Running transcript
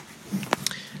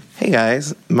Hey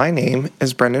guys, my name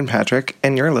is Brendan Patrick,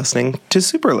 and you're listening to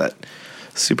Superlit.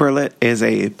 Superlit is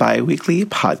a bi-weekly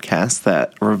podcast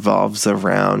that revolves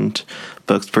around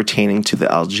books pertaining to the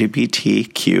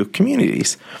LGBTQ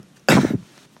communities.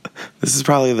 This is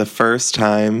probably the first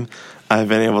time I've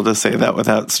been able to say that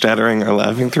without stuttering or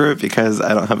laughing through it because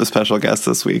I don't have a special guest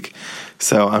this week.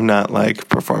 So I'm not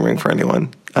performing for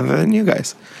anyone other than you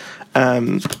guys.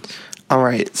 All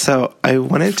right, so I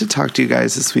wanted to talk to you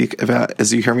guys this week about,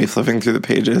 as you hear me flipping through the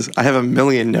pages, I have a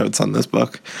million notes on this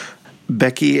book.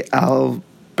 Becky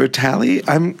Albertalli,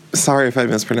 I'm sorry if I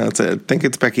mispronounce it. I think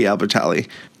it's Becky Albertalli.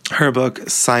 Her book,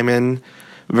 Simon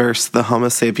vs. the Homo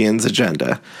Sapiens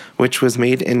Agenda, which was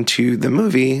made into the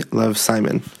movie Love,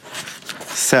 Simon.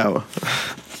 So,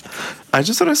 I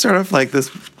just want to start off this,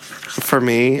 for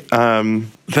me,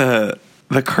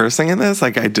 the cursing in this, I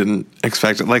didn't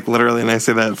expect it. Literally, and I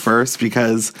say that first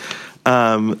because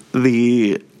where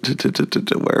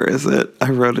is it? I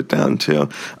wrote it down too.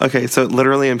 Okay, so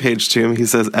literally in page 2, he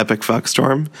says epic fuck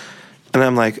storm. And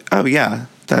I'm like, oh yeah,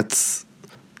 that's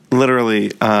literally,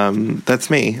 that's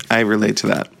me. I relate to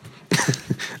that.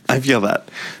 I feel that.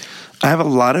 I have a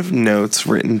lot of notes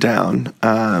written down.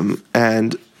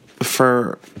 And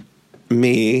for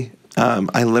me,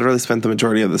 I literally spent the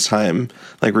majority of this time,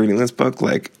 reading this book,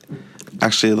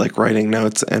 actually, writing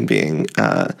notes and being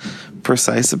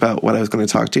precise about what I was going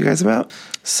to talk to you guys about.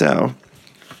 So,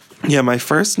 yeah, my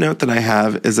first note that I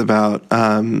have is about,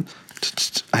 here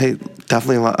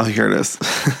it is.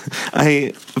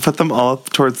 I put them all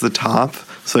towards the top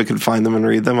so I could find them and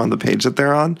read them on the page that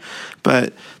they're on.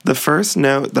 But the first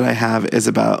note that I have is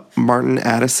about Martin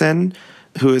Addison,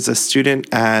 who is a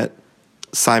student at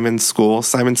Simon's school.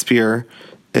 Simon Spear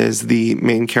is the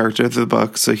main character of the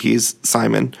book, so he's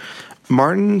Simon.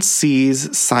 Martin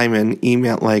sees Simon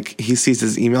he sees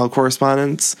his email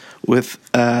correspondence with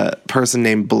a person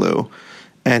named Blue,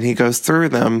 and he goes through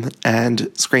them and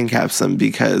screen caps them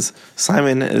because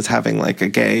Simon is having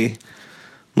a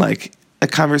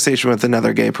conversation with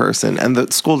another gay person, and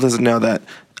the school doesn't know that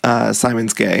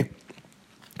Simon's gay.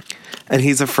 And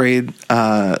he's afraid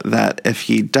that if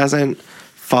he doesn't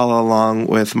follow along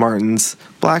with Martin's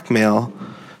blackmail,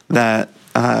 that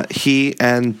he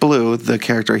and Blue, the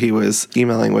character he was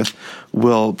emailing with,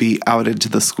 will be outed to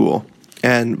the school.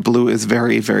 And Blue is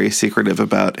very, very secretive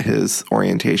about his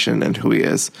orientation and who he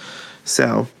is.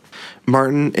 So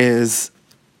Martin is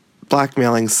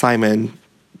blackmailing Simon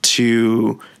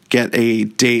to get a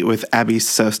date with Abby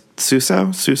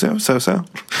Suso?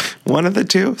 One of the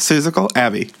two? Susical?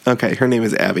 Abby. Okay, her name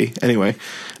is Abby. Anyway,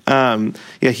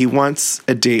 he wants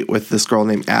a date with this girl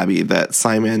named Abby that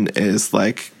Simon is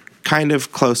kind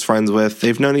of close friends with.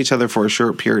 They've known each other for a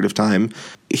short period of time.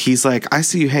 He's like, I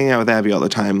see you hanging out with Abby all the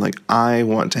time. I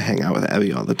want to hang out with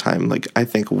Abby all the time. I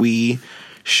think we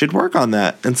should work on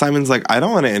that. And Simon's like, I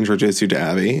don't want to introduce you to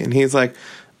Abby. And he's like,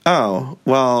 oh,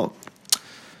 well,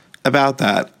 about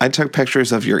that, I took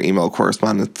pictures of your email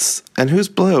correspondence. And who's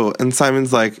Blue? And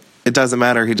Simon's like, it doesn't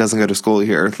matter. He doesn't go to school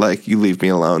here. You leave me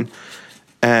alone.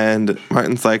 And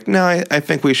Martin's like, no, I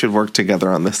think we should work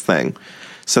together on this thing.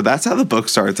 So that's how the book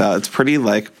starts out. It's pretty,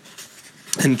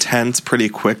 intense pretty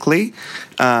quickly.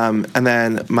 And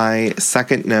then my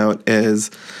second note is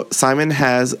Simon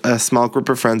has a small group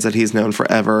of friends that he's known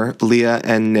forever, Leah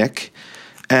and Nick.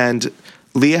 And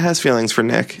Leah has feelings for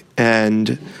Nick,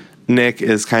 and Nick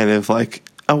is kind of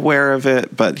aware of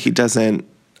it, but he doesn't,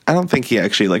 I don't think he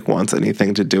actually wants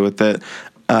anything to do with it.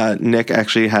 Nick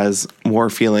actually has more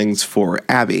feelings for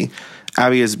Abby.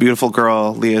 Abby is a beautiful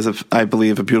girl. Leah is, I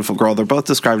believe, a beautiful girl. They're both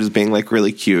described as being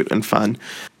really cute and fun.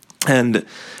 And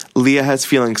Leah has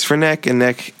feelings for Nick, and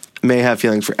Nick may have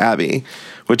feelings for Abby,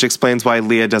 which explains why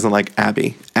Leah doesn't like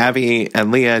Abby. Abby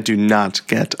and Leah do not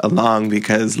get along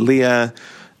because Leah,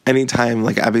 anytime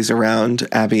Abby's around,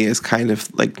 Abby is kind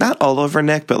of not all over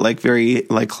Nick, but very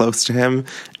close to him,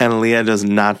 and Leah does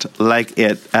not like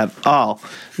it at all.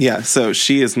 Yeah, so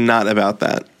she is not about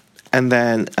that. And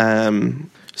then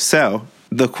so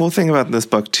the cool thing about this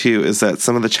book too is that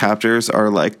some of the chapters are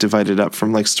divided up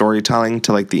from storytelling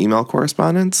to the email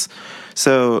correspondence.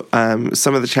 So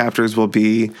some of the chapters will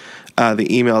be the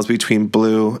emails between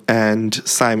Blue and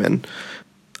Simon.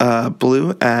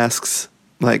 Blue asks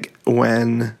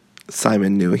when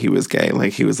Simon knew he was gay.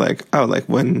 He was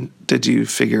when did you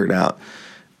figure it out?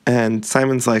 And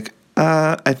Simon's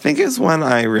I think it's when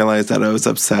I realized that I was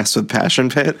obsessed with Passion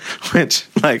Pit, which,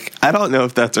 I don't know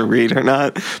if that's a read or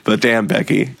not, but damn,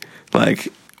 Becky,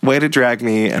 way to drag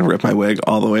me and rip my wig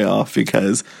all the way off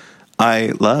because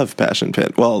I love Passion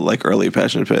Pit. Well, early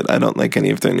Passion Pit. I don't like any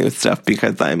of their new stuff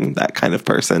because I'm that kind of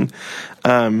person.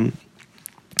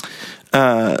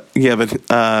 Yeah,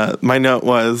 but my note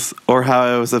was, or how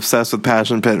I was obsessed with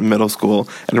Passion Pit in middle school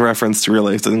in reference to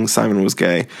realizing Simon was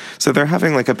gay. So they're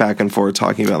having like a back and forth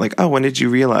talking about like, oh, when did you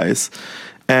realize?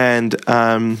 And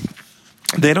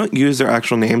they don't use their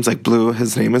actual names. Like Blue,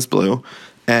 his name is Blue.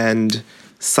 And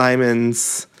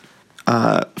Simon's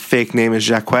fake name is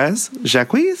Jacques. I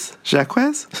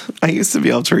used to be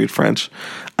able to read French,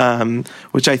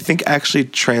 which I think actually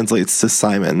translates to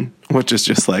Simon, which is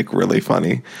just like really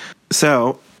funny.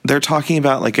 So they're talking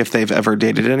about like if they've ever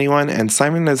dated anyone, and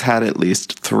Simon has had at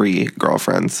least 3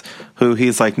 girlfriends who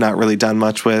he's like not really done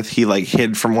much with. He like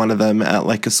hid from one of them at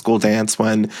like a school dance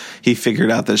when he figured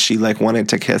out that she like wanted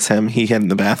to kiss him. He hid in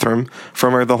the bathroom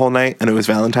from her the whole night, and it was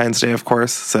Valentine's Day, of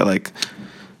course. So like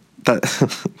that,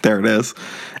 there it is.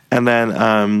 And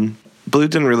then Blue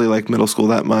didn't really like middle school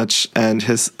that much, and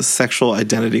his sexual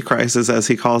identity crisis, as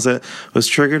he calls it, was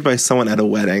triggered by someone at a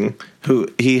wedding who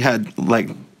he had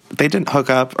like. They didn't hook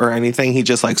up or anything. He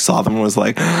just like saw them and was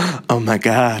like, oh my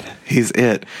God, he's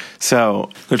it. So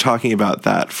they're talking about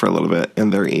that for a little bit in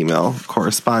their email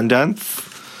correspondence.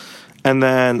 And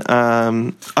then,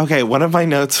 okay, one of my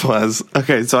notes was,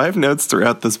 okay, so I have notes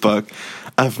throughout this book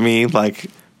of me like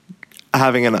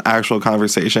having an actual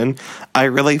conversation. I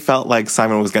really felt like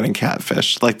Simon was getting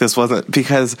catfished. Like this wasn't,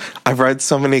 because I've read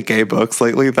so many gay books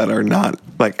lately that are not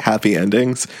like happy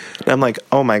endings. And I'm like,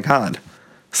 oh my God.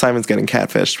 Simon's getting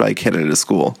catfished by a kid at his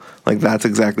school. Like, that's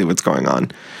exactly what's going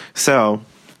on. So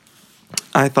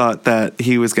I thought that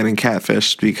he was getting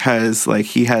catfished because, like,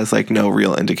 he has, like, no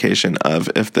real indication of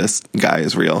if this guy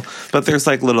is real. But there's,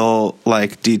 like, little,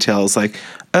 like, details, like,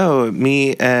 oh,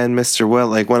 me and Mr. Will,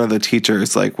 like, one of the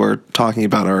teachers, like, we're talking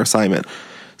about our assignment.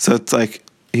 So it's, like,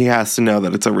 he has to know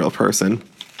that it's a real person.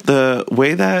 The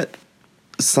way that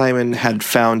Simon had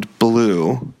found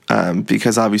Blue,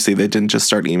 because obviously they didn't just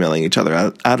start emailing each other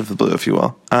out of the blue, if you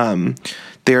will.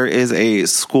 There is a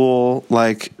school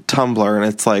like Tumblr, and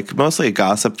it's like mostly a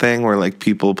gossip thing where like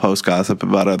people post gossip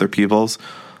about other people's.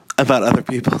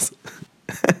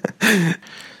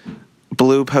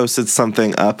 Blue posted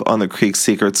something up on the Creek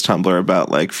Secrets Tumblr about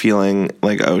like feeling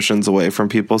like oceans away from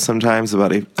people sometimes,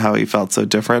 about how he felt so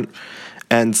different.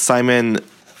 And Simon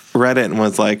read it and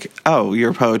was like, oh,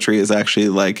 your poetry is actually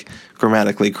like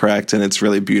grammatically correct and it's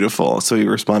really beautiful. So he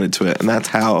responded to it, and that's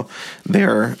how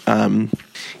their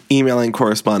emailing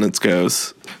correspondence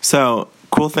goes. So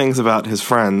cool things about his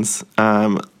friends.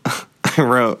 I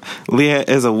wrote, Leah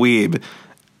is a weeb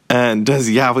and does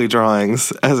yaoi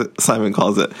drawings, as Simon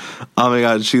calls it. Oh my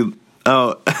God,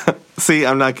 see,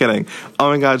 I'm not kidding. Oh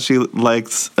my God, she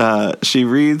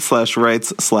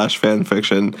reads/writes/fan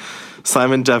fiction.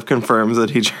 Simon Dev confirms that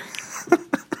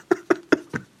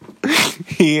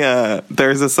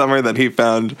there's a summer that he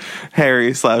found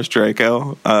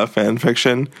Harry/Draco fan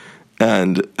fiction,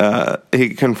 and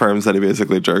he confirms that he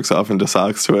basically jerks off into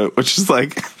socks to it, which is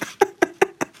like,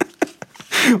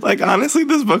 like honestly,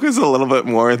 this book is a little bit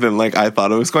more than like I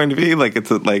thought it was going to be. Like it's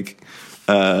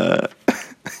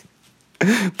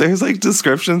there's like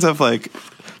descriptions of like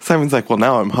Simon's like, well,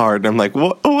 now I'm hard, and I'm like,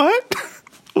 what? What?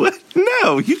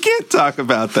 No, you can't talk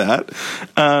about that.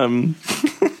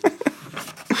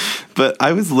 But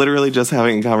I was literally just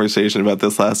having a conversation about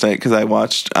this last night because I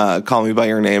watched Call Me By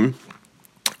Your Name.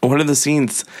 One of the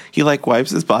scenes, he like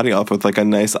wipes his body off with like a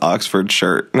nice Oxford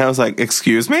shirt. And I was like,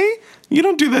 excuse me? You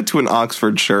don't do that to an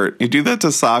Oxford shirt. You do that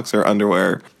to socks or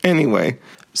underwear. Anyway,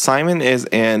 Simon is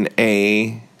in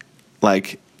a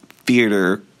like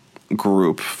theater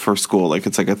group for school. Like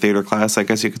it's like a theater class, I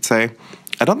guess you could say.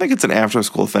 I don't think it's an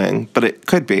after-school thing, but it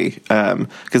could be.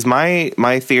 Because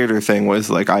my theater thing was,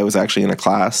 like, I was actually in a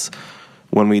class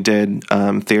when we did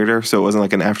theater, so it wasn't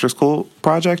like an after-school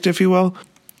project, if you will.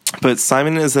 But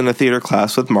Simon is in a theater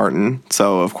class with Martin,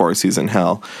 so of course he's in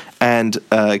hell, and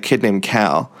a kid named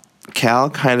Cal.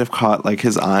 Cal kind of caught, like,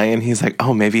 his eye, and he's like,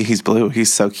 oh, maybe he's blue.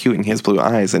 He's so cute, and he has blue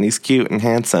eyes, and he's cute and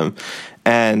handsome.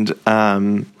 And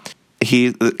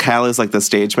Cal is like the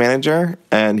stage manager,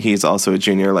 and he's also a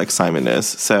junior like Simon is.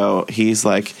 So he's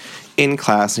like in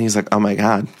class, and he's like, oh my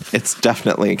God, it's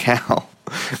definitely Cal.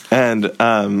 And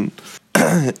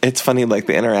it's funny, like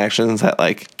the interactions that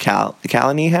like Cal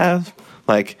and he have,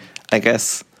 like, I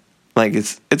guess, like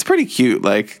it's pretty cute.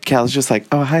 Like Cal's just like,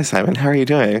 oh, hi Simon, how are you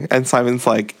doing? And Simon's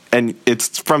like, and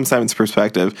it's from Simon's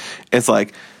perspective, it's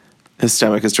like his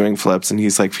stomach is doing flips and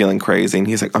he's like feeling crazy, and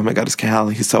he's like, oh my God, it's Cal,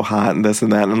 he's so hot and this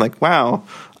and that. And I'm like, wow,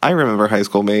 I remember high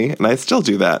school me, and I still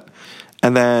do that.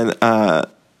 And then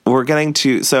we're getting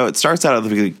to, so it starts out at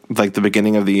the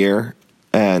beginning of the year,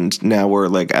 and now we're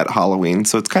like at Halloween,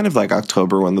 so it's kind of like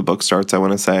October when the book starts, I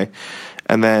want to say.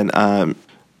 And then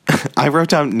I wrote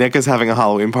down Nick is having a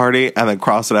Halloween party and then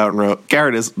crossed it out and wrote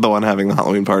Garrett is the one having the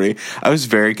Halloween party. I was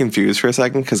very confused for a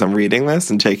second because I'm reading this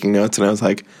and taking notes, and I was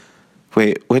like,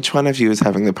 wait, which one of you is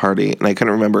having the party? And I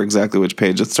couldn't remember exactly which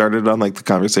page. It started on like the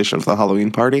conversation of the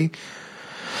Halloween party.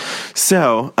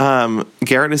 So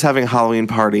Garrett is having a Halloween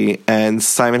party, and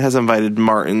Simon has invited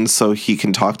Martin so he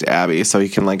can talk to Abby, so he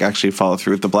can like actually follow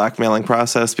through with the blackmailing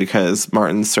process, because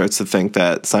Martin starts to think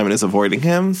that Simon is avoiding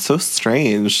him. So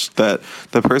strange that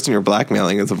the person you're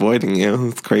blackmailing is avoiding you.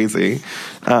 It's crazy.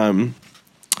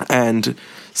 And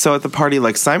so at the party,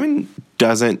 like, Simon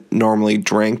doesn't normally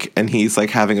drink, and he's like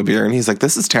having a beer, and he's like,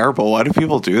 this is terrible. Why do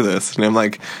people do this? And I'm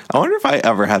like, I wonder if I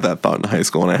ever had that thought in high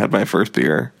school when I had my first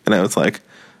beer. And I was like,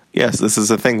 yes, this is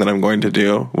a thing that I'm going to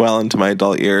do well into my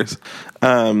adult years.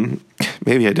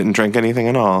 Maybe I didn't drink anything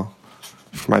at all,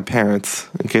 for my parents,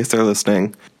 in case they're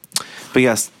listening. But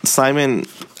yes, Simon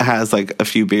has like a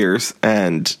few beers,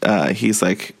 and he's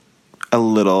like a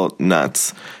little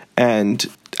nuts. And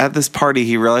at this party,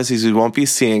 he realizes he won't be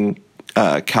seeing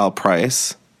Cal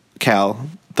Price,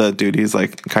 the dude he's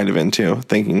like kind of into,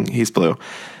 thinking he's Blue,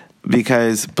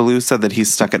 because Blue said that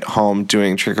he's stuck at home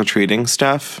doing trick-or-treating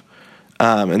stuff.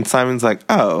 And Simon's like,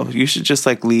 oh, you should just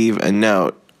like leave a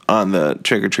note on the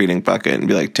trick-or-treating bucket and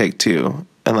be like, take 2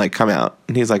 and like come out.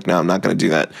 And he's like, no, I'm not going to do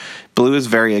that. Blue is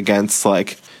very against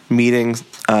like meeting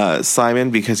Simon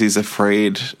because he's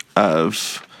afraid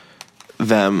of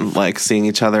them like seeing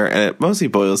each other. And it mostly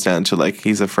boils down to like,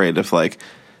 he's afraid of like,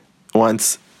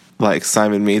 once like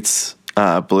Simon meets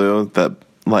Blue, that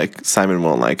like Simon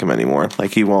won't like him anymore.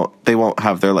 Like they won't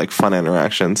have their like fun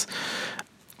interactions.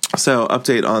 So,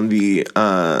 update on the,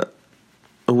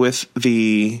 with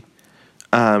the,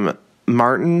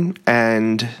 Martin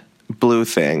and Blue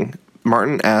thing.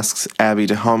 Martin asks Abby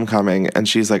to homecoming, and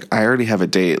she's like, I already have a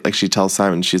date. Like, she tells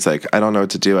Simon, she's like, I don't know what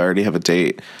to do. I already have a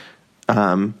date. So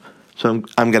I'm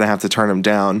going to have to turn him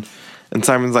down. And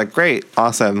Simon's like, great,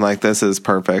 awesome. Like, this is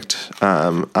perfect.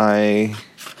 I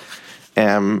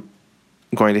am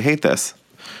going to hate this.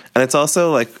 And it's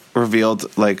also, like,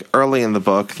 revealed, like, early in the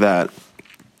book that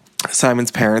Simon's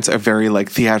parents are very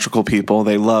like theatrical people.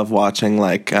 They love watching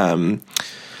like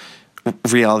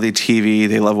reality TV.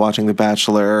 They love watching The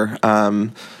Bachelor.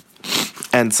 And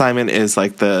Simon is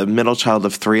like the middle child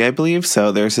of 3, I believe.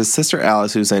 So there's his sister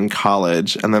Alice, who's in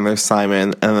college, and then there's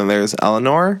Simon, and then there's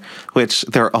Eleanor, which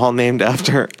they're all named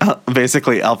after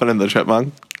basically Alvin and the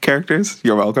Chipmunk characters.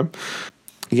 You're welcome.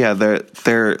 Yeah,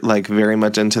 they're like very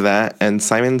much into that, and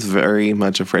Simon's very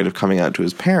much afraid of coming out to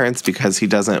his parents because he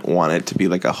doesn't want it to be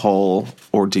like a whole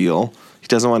ordeal. He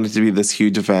doesn't want it to be this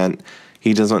huge event.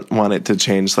 He doesn't want it to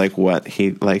change like what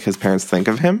his parents think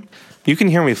of him. You can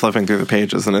hear me flipping through the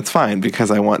pages, and it's fine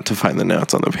because I want to find the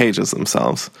notes on the pages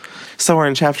themselves. So we're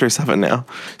in chapter 7 now.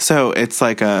 So it's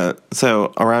like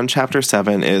around chapter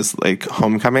 7 is like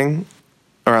homecoming.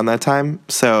 Around that time.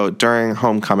 So during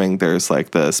homecoming, there's like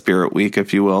the spirit week,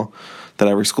 if you will, that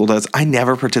every school does. I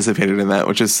never participated in that,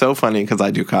 which is so funny because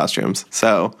I do costumes.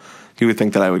 So you would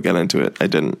think that I would get into it. I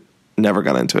didn't. Never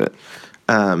got into it.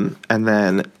 And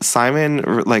then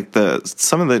Simon, like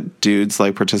some of the dudes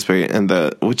like participate in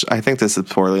which I think this is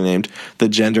poorly named, the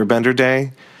Gender Bender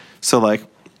Day. So like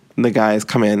the guys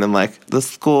come in and like the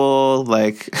school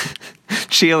like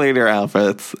cheerleader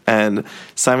outfits, and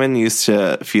Simon used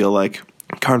to feel like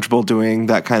comfortable doing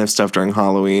that kind of stuff during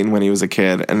Halloween when he was a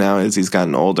kid, and now as he's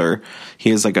gotten older, he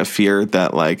has like a fear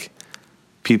that like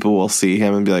people will see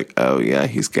him and be like, oh yeah,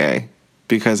 he's gay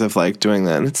because of like doing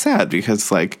that. And it's sad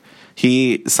because like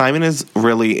Simon is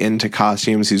really into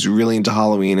costumes. He's really into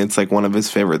Halloween. It's like one of his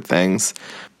favorite things,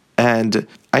 and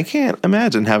I can't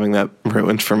imagine having that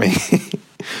ruined for me.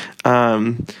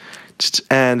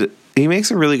 And he makes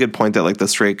a really good point that like the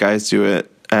straight guys do it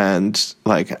and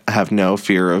like have no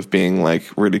fear of being like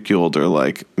ridiculed or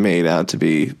like made out to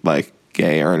be like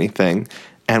gay or anything.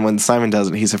 And when Simon does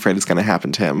it, he's afraid it's going to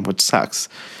happen to him, which sucks.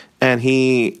 And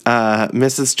he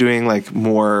misses doing like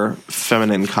more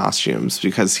feminine costumes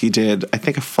because he did, I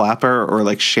think, a flapper or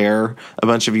like Cher a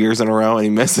bunch of years in a row, and he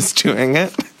misses doing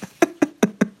it.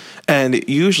 And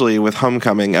usually with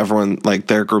homecoming, everyone, like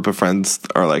their group of friends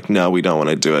are like, no, we don't want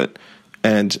to do it.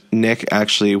 And Nick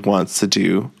actually wants to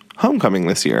do homecoming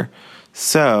this year.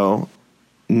 So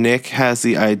Nick has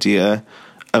the idea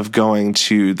of going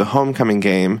to the homecoming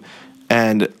game,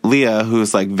 and Leah,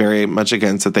 who's like very much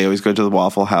against it, they always go to the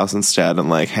Waffle House instead and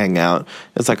like hang out.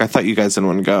 It's like, I thought you guys didn't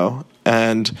want to go.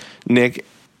 And Nick,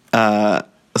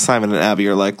 Simon and Abby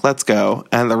are like, let's go.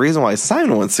 And the reason why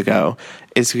Simon wants to go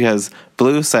is because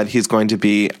Blue said he's going to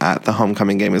be at the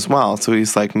homecoming game as well. So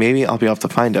he's like, maybe I'll be able to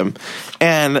find him.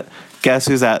 And guess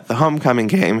who's at the homecoming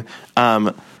game?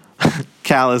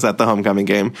 Cal is at the homecoming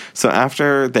game. So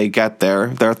after they get there,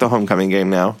 they're at the homecoming game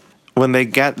now. When they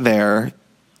get there,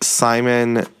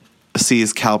 Simon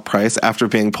sees Cal Price after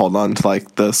being pulled onto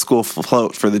like the school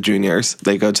float for the juniors.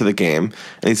 They go to the game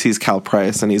and he sees Cal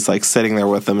Price and he's like sitting there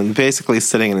with them and basically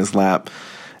sitting in his lap.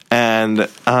 And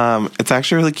it's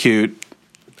actually really cute.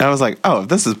 I was like, oh,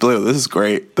 this is Blue. This is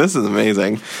great. This is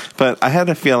amazing. But I had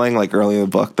a feeling like early in the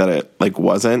book that it like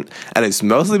wasn't. And it's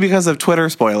mostly because of Twitter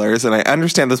spoilers. And I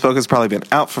understand this book has probably been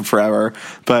out for forever.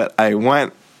 But I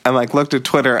went and like looked at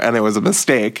Twitter and it was a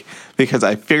mistake because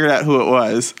I figured out who it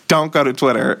was. Don't go to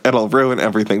Twitter. It'll ruin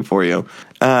everything for you.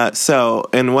 So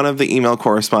in one of the email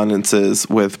correspondences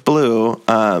with Blue,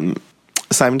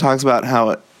 Simon talks about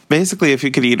how basically if he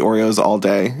could eat Oreos all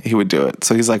day, he would do it.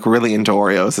 So he's like really into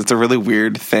Oreos. It's a really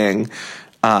weird thing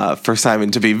for Simon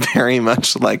to be very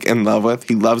much like in love with.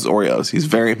 He loves Oreos. He's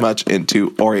very much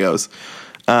into Oreos.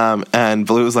 And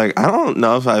Blue was like, I don't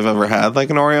know if I've ever had like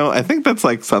an Oreo. I think that's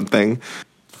like something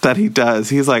that he does.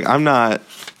 He's like, I'm not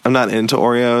into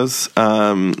Oreos.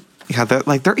 Yeah,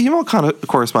 like their email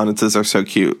correspondences are so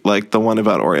cute. Like the one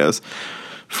about Oreos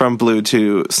from Blue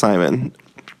to Simon.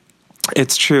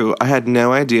 It's true. I had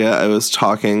no idea I was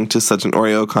talking to such an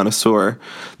Oreo connoisseur.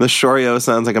 The Shorio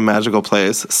sounds like a magical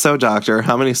place. So, doctor,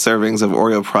 how many servings of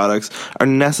Oreo products are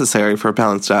necessary for a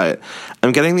balanced diet?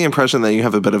 I'm getting the impression that you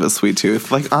have a bit of a sweet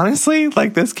tooth. Like, honestly,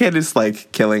 like this kid is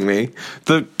like killing me.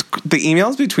 The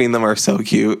emails between them are so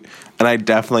cute, and I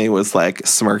definitely was like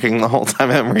smirking the whole time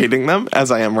I'm reading them,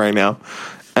 as I am right now.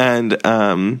 And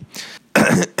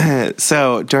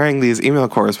so during these email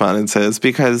correspondences,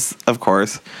 because of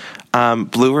course,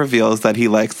 Blue reveals that he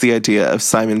likes the idea of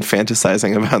Simon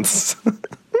fantasizing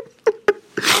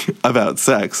about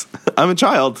sex. I'm a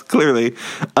child, clearly.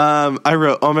 I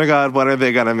wrote, oh my God, when are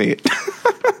they gonna meet?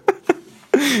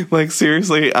 Like,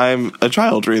 seriously, I'm a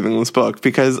child reading this book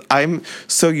because I'm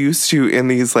so used to in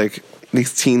these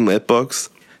teen lit books,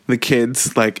 the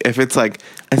kids, like, if it's like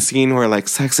a scene where like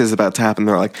sex is about to happen,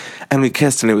 they're like, and we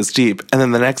kissed and it was deep. And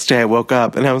then the next day I woke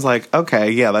up and I was like,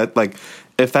 okay, yeah, that like,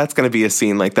 if that's going to be a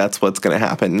scene, like that's what's going to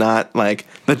happen, not like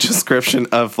the description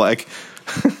of like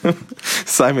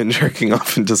Simon jerking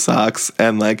off into socks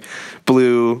and like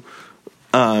Blue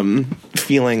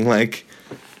feeling like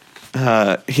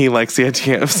he likes the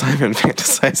idea of Simon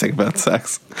fantasizing about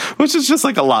sex, which is just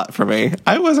like a lot for me.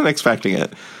 I wasn't expecting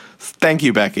it. Thank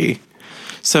you, Becky.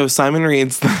 So Simon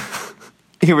reads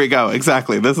here we go.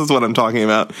 Exactly. This is what I'm talking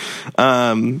about.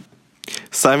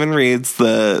 Simon reads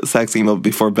the sex email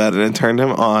before bed and it turned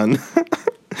him on.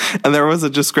 And there was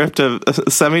a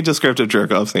semi-descriptive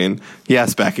jerk-off scene.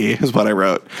 Yes, Becky, is what I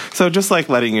wrote. So just like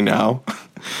letting you know.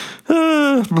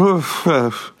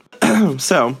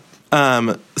 So,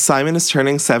 Simon is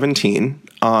turning 17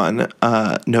 on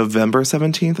November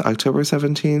 17th, October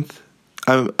 17th.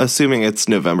 I'm assuming it's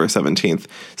November 17th.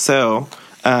 So,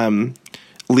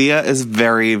 Leah is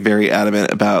very, very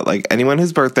adamant about, like, anyone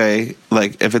whose birthday,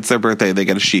 like, if it's their birthday, they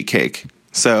get a sheet cake.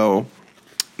 So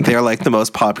they're, like, the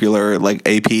most popular, like,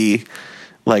 AP,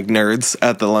 like, nerds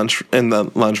in the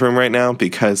lunchroom right now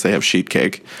because they have sheet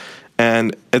cake.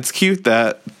 And it's cute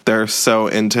that they're so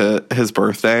into his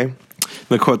birthday.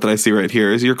 The quote that I see right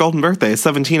here is, your golden birthday is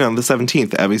 17 on the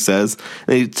 17th, Abby says.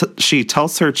 And she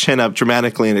tilts her chin up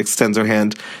dramatically and extends her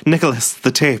hand. Nicholas,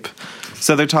 the tape.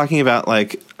 So they're talking about,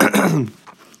 like,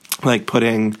 like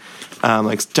putting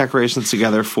like decorations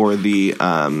together for the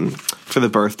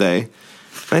birthday.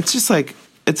 And it's just like,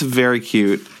 it's very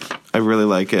cute. I really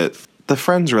like it. The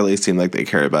friends really seem like they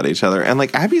care about each other. And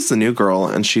like Abby's the new girl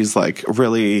and she's like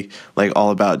really like all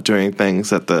about doing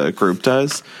things that the group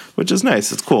does, which is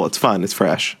nice. It's cool. It's fun. It's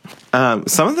fresh. Some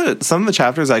of the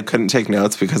chapters I couldn't take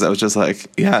notes because I was just like,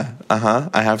 yeah,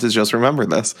 I have to just remember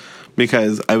this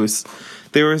because there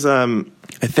was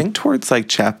I think towards like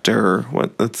chapter,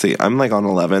 let's see, I'm like on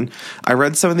 11. I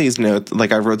read some of these notes,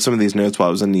 like I wrote some of these notes while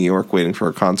I was in New York waiting for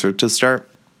a concert to start.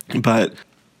 But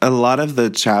a lot of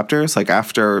the chapters, like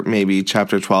after maybe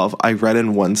chapter 12, I read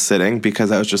in one sitting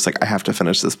because I was just like, I have to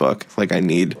finish this book. Like I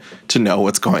need to know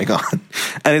what's going on.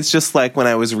 And it's just like when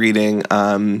I was reading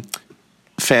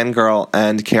Fangirl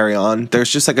and Carry On, there's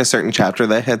just like a certain chapter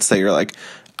that hits that you're like,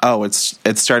 oh, it's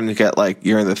starting to get like,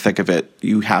 you're in the thick of it.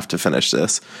 You have to finish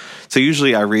this. So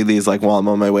usually I read these like while I'm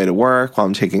on my way to work, while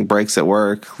I'm taking breaks at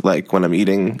work, like when I'm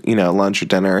eating, lunch or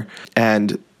dinner.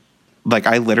 And like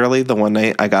I literally, the one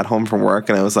night I got home from work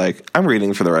and I was like, I'm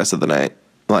reading for the rest of the night.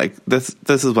 Like this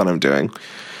is what I'm doing.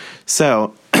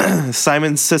 So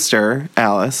Simon's sister,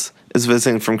 Alice, is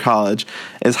visiting from college,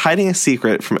 is hiding a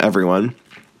secret from everyone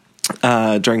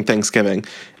during Thanksgiving.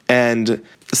 And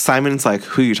Simon's like,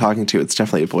 who are you talking to? It's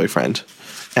definitely a boyfriend.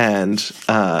 and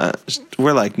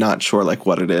we're like not sure like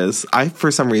what it is. I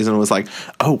for some reason was like,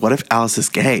 oh, what if Alice is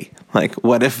gay? Like,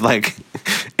 what if like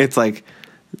it's like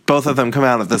both of them come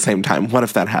out at the same time? What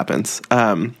if that happens?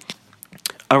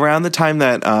 Around the time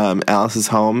that Alice is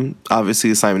home,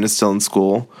 obviously Simon is still in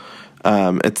school.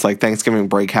 It's like Thanksgiving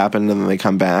break happened and then they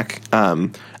come back.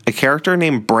 A character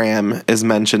named Bram is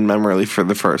mentioned memorably for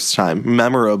the first time.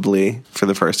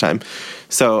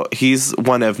 So he's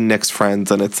one of Nick's friends,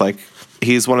 and it's like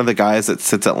he's one of the guys that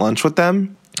sits at lunch with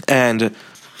them. And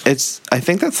I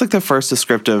think that's like the first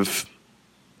descriptive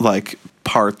like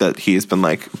part that he's been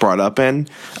like brought up in.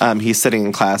 He's sitting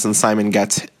in class and Simon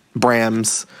gets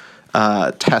Bram's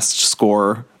test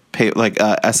score,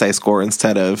 essay score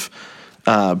instead of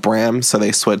Bram, so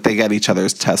they switch. They get each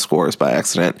other's test scores by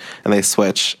accident, and they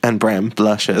switch. And Bram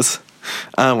blushes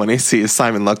when he sees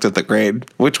Simon looked at the grade,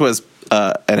 which was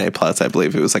an A+, I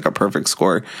believe. It was like a perfect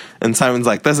score. And Simon's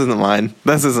like, "This isn't mine.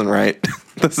 This isn't right.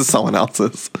 This is someone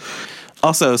else's."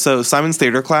 Also, so Simon's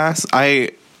theater class, I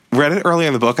read it early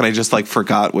in the book, and I just like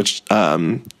forgot which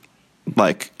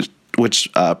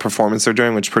performance they're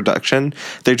doing, which production.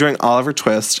 They're doing Oliver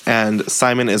Twist, and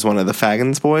Simon is one of the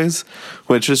Fagans boys,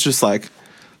 which is just like,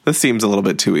 this seems a little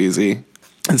bit too easy.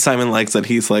 And Simon likes that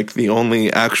he's like the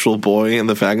only actual boy in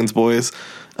the Fagans boys,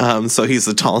 so he's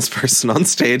the tallest person on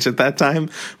stage at that time,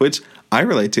 which I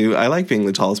relate to. I like being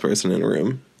the tallest person in a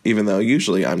room, even though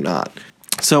usually I'm not.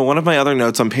 So one of my other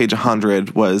notes on page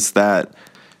 100 was that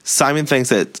Simon thinks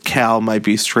that Cal might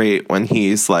be straight when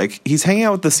he's hanging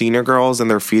out with the senior girls and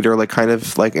their feet are like kind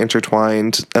of like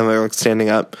intertwined and they're like standing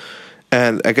up.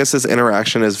 And I guess his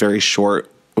interaction is very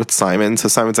short with Simon. So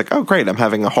Simon's like, "Oh, great. I'm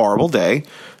having a horrible day.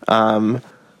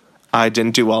 I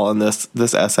didn't do well in this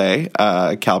essay.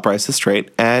 Cal Price is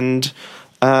straight." And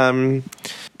then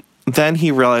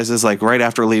he realizes like right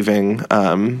after leaving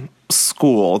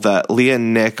school that Leah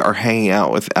and Nick are hanging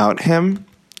out without him.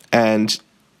 And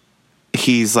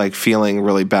he's like feeling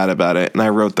really bad about it. And I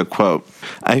wrote the quote,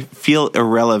 "I feel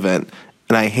irrelevant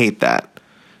and I hate that."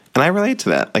 And I relate to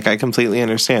that. Like, I completely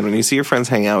understand when you see your friends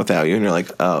hang out without you and you're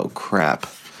like, "Oh crap."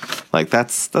 Like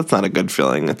that's not a good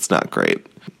feeling. It's not great.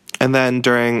 And then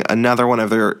during another one of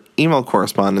their email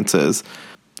correspondences,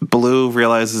 Blue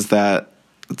realizes that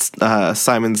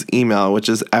Simon's email, which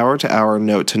is hour to hour,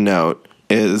 note to note,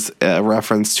 is a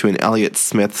reference to an Elliott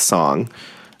Smith song.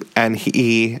 And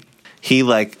he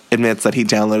like admits that he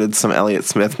downloaded some Elliott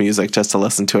Smith music just to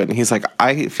listen to it. And he's like,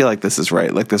 "I feel like this is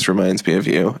right. Like, this reminds me of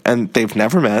you." And they've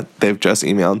never met. They've just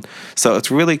emailed. So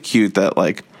it's really cute that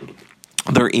like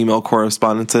their email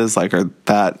correspondences like are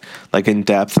that like in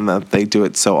depth, and that they do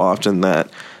it so often that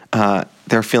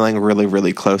they're feeling really,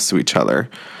 really close to each other.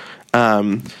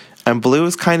 And Blue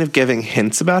is kind of giving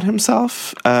hints about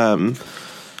himself.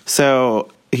 So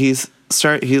he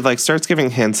starts giving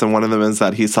hints, and one of them is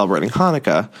that he's celebrating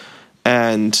Hanukkah.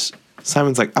 And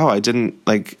Simon's like, "Oh,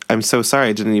 I'm so sorry.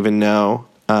 I didn't even know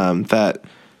that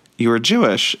you were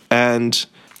Jewish." And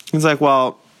he's like,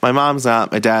 "Well, my mom's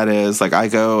not, my dad is. Like, I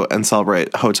go and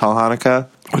celebrate Hotel Hanukkah,"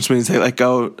 which means they like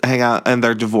go hang out, and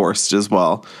they're divorced as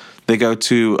well. They go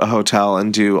to a hotel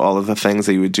and do all of the things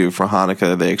that you would do for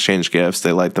Hanukkah. They exchange gifts,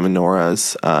 they light the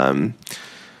menorahs,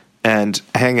 and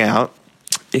hang out.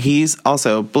 He's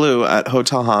also, Blue at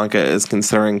Hotel Hanukkah is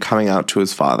considering coming out to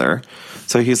his father.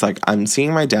 So he's like, "I'm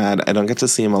seeing my dad. I don't get to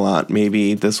see him a lot.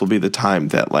 Maybe this will be the time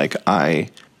that like I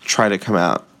try to come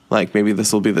out. Like, maybe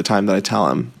this will be the time that I tell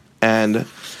him." And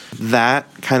that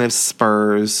kind of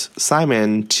spurs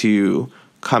Simon to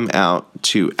come out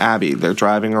to Abby. They're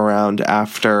driving around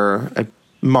after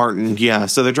Martin. Yeah,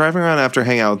 so they're driving around after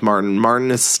hanging out with Martin.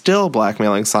 Martin is still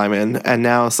blackmailing Simon, and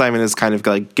now Simon is kind of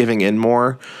like giving in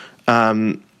more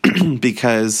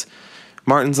because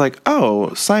Martin's like,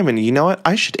 "Oh, Simon, you know what?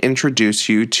 I should introduce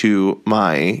you to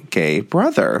my gay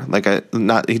brother." Like,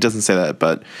 he doesn't say that,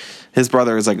 but his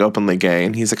brother is like openly gay,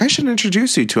 and he's like, "I should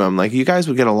introduce you to him. Like, you guys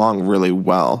would get along really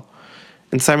well."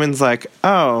 And Simon's like,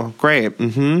 "Oh, great.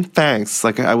 Thanks.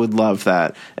 Like, I would love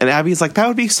that." And Abby's like, "That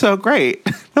would be so great."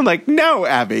 I'm like, "No,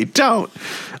 Abby, don't."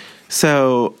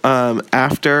 So,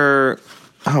 after...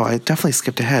 Oh, I definitely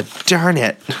skipped ahead. Darn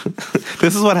it.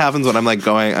 This is what happens when I'm like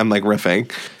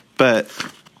riffing. But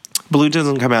Blue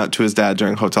doesn't come out to his dad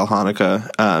during Hotel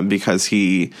Hanukkah because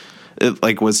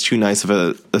it was too nice of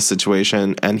a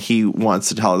situation, and he wants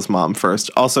to tell his mom first.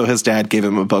 Also, his dad gave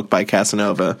him a book by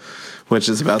Casanova, which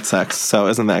is about sex, so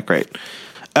isn't that great?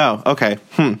 Oh, okay.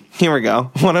 Here we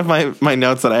go. One of my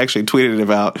notes that I actually tweeted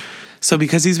about. So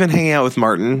because he's been hanging out with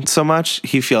Martin so much,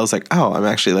 he feels like, "Oh, I'm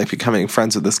actually like becoming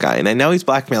friends with this guy. And I know he's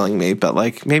blackmailing me, but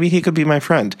like maybe he could be my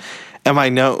friend." And my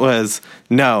note was,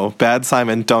 no, bad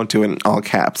Simon, don't do it in all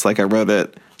caps. Like, I wrote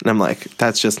it, and I'm like,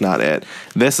 that's just not it.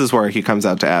 This is where he comes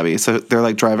out to Abby. So they're,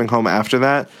 like, driving home after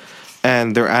that,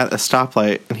 and they're at a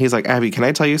stoplight, and he's like, Abby, can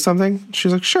I tell you something?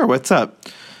 She's like, sure, what's up?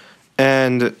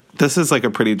 And this is, like,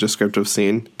 a pretty descriptive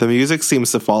scene. The music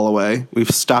seems to fall away. We've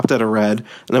stopped at a red,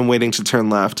 and I'm waiting to turn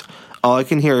left. All I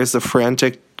can hear is the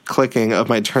frantic clicking of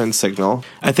my turn signal.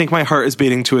 I think my heart is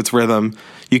beating to its rhythm.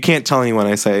 You can't tell anyone,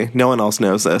 I say. No one else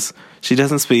knows this. She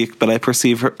doesn't speak, but I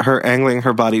perceive her angling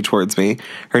her body towards me.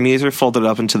 Her knees are folded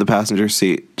up into the passenger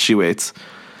seat. She waits.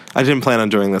 I didn't plan on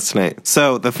doing this tonight.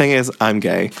 So the thing is, I'm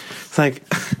gay. It's like,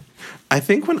 I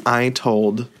think when I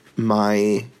told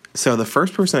my... So the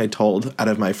first person I told out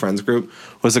of my friends group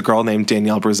was a girl named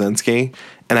Danielle Brzezinski,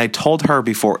 and I told her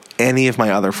before any of my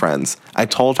other friends. I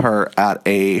told her at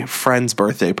a friend's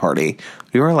birthday party.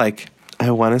 We were like,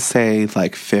 I want to say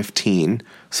like 15.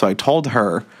 So I told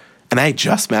her, and I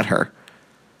just met her.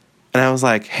 And I was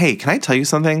like, hey, can I tell you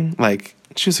something? Like,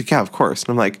 she was like, yeah, of course.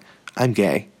 And I'm like, I'm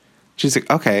gay. She's like,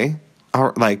 okay.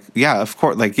 Or like, yeah, of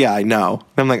course. Like, yeah, I know.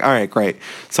 And I'm like, all right, great.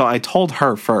 So I told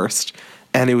her first.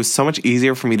 And it was so much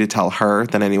easier for me to tell her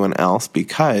than anyone else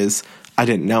because I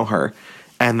didn't know her.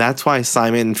 And that's why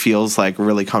Simon feels like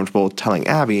really comfortable telling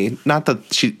Abby, not that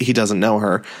he doesn't know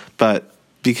her, but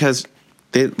because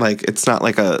it's not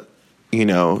like a, you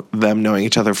know, them knowing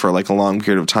each other for like a long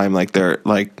period of time. Like they're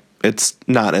like, it's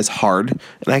not as hard.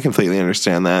 And I completely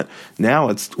understand that. Now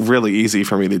it's really easy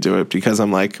for me to do it because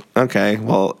I'm like, okay,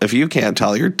 well, if you can't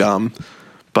tell, you're dumb.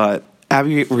 But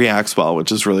Abby reacts well,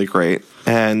 which is really great.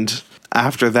 And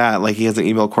after that, like, he has an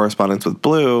email correspondence with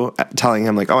Blue telling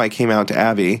him, like, oh, I came out to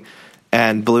Abby.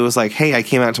 And Blue was like, hey, I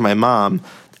came out to my mom.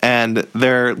 And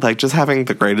they're, like, just having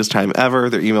the greatest time ever.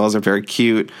 Their emails are very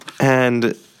cute.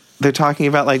 And they're talking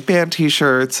about, like, band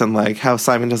T-shirts and, like, how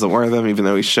Simon doesn't wear them even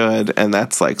though he should. And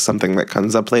that's, like, something that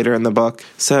comes up later in the book.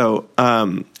 So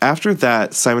after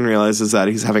that, Simon realizes that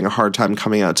he's having a hard time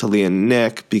coming out to Lee and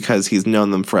Nick because he's known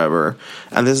them forever.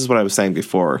 And this is what I was saying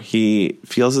before. He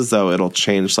feels as though it'll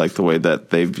change, like, the way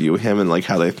that they view him and, like,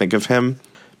 how they think of him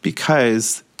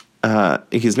because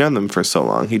he's known them for so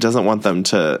long. He doesn't want them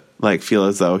to, like, feel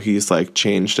as though he's, like,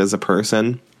 changed as a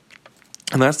person.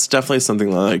 And that's definitely something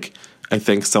that, like, I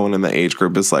think someone in the age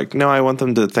group is like, no, I want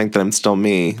them to think that I'm still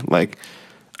me. Like,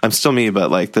 I'm still me,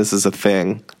 but, like, this is a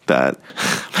thing that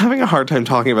I'm having a hard time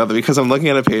talking about that because I'm looking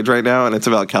at a page right now and it's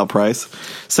about Cal Price.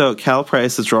 So Cal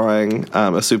Price is drawing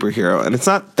a superhero, and it's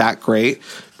not that great,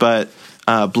 but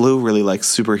Blue really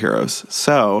likes superheroes.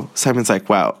 So Simon's like,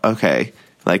 wow, okay,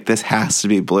 like, this has to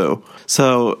be Blue.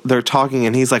 So they're talking,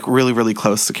 and he's, like, really, really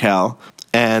close to Cal.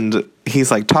 And he's,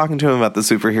 like, talking to him about the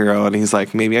superhero, and he's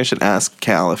like, maybe I should ask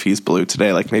Cal if he's Blue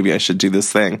today. Like, maybe I should do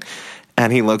this thing.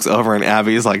 And he looks over, and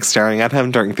Abby's, like, staring at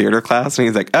him during theater class, and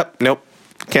he's like, oh, nope,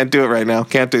 can't do it right now,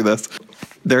 can't do this.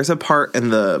 There's a part in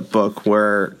the book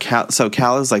where Cal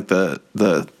is, like,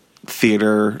 the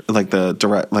theater, like, the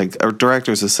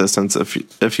director's assistants,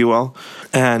 if you will,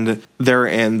 and they're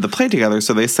in the play together,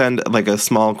 so they send, like, a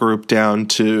small group down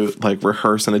to, like,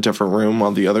 rehearse in a different room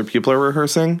while the other people are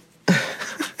rehearsing.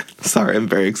 Sorry, I'm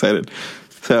very excited.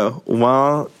 So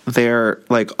while they're,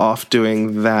 like, off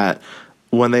doing that,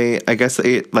 when they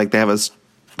have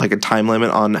a time limit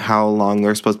on how long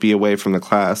they're supposed to be away from the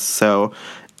class. So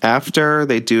after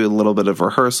they do a little bit of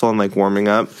rehearsal and, like, warming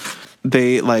up,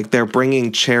 they're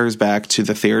bringing chairs back to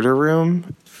the theater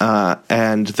room,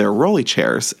 and they're rolly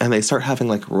chairs, and they start having,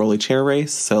 like, a rolly chair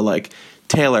race. So, like,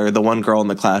 Taylor, the one girl in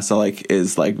the class that, like,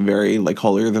 is, like, very, like,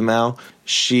 holier than thou,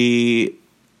 she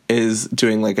is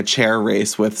doing, like, a chair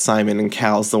race with Simon, and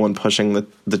Cal's the one pushing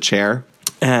the chair.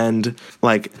 And,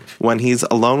 like, when he's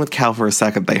alone with Cal for a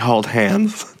second, they hold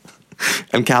hands.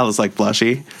 And Cal is, like,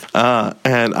 blushy.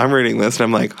 And I'm reading this, and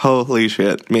I'm like, holy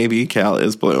shit, maybe Cal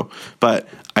is Blue. But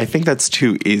I think that's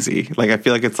too easy. Like, I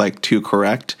feel like it's, like, too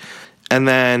correct. And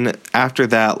then after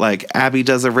that, like, Abby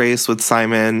does a race with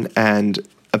Simon, and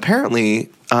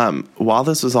apparently, while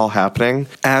this was all happening,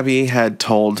 Abby had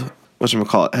told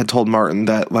Martin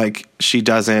that, like, she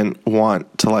doesn't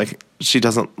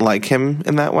like him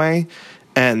in that way.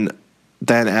 And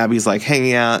then Abby's, like,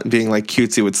 hanging out and being, like,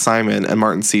 cutesy with Simon, and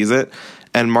Martin sees it.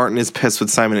 And Martin is pissed with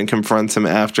Simon and confronts him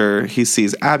after he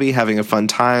sees Abby having a fun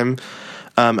time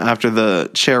after the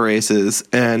chair races.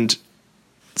 And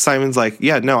Simon's like,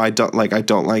 yeah, no, I don't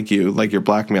like you. Like, you're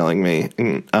blackmailing me.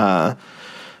 And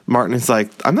Martin is like,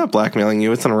 I'm not blackmailing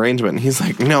you. It's an arrangement. And he's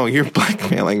like, no, you're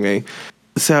blackmailing me.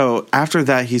 So after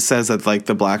that, he says that, like,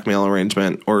 the blackmail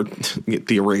arrangement, or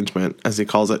the arrangement, as he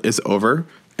calls it, is over.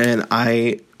 And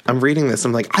I I'm reading this.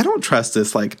 I'm like, I don't trust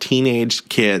this like teenage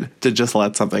kid to just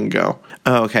let something go.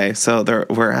 Oh, okay. So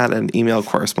we're at an email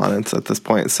correspondence at this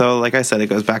point. So like I said, it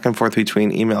goes back and forth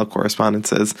between email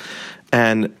correspondences,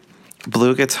 and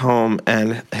Blue gets home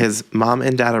and his mom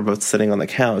and dad are both sitting on the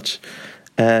couch,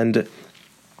 and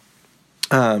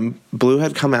Blue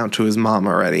had come out to his mom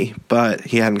already, but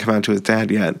he hadn't come out to his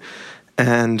dad yet.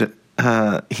 And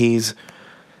he's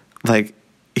like,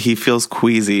 he feels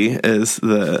queasy is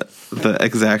the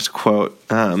exact quote,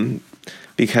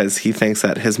 because he thinks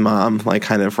that his mom like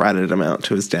kind of ratted him out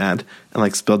to his dad and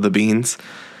like spilled the beans.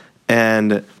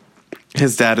 And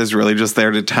his dad is really just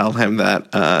there to tell him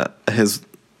that his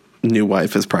new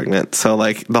wife is pregnant. So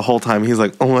like the whole time he's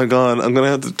like, oh my God, I'm going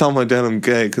to have to tell my dad I'm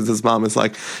gay, because his mom is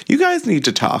like, you guys need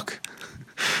to talk.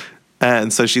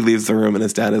 And so she leaves the room and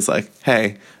his dad is like,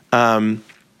 hey, my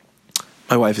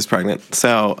wife is pregnant.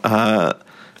 So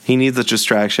he needs a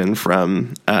distraction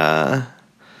from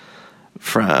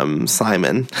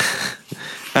Simon.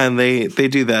 And they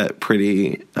do that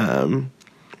pretty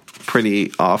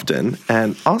often.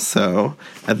 And also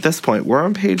at this point, we're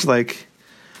on page like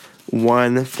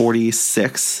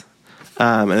 146,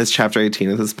 and it's chapter 18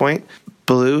 at this point.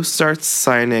 Blue starts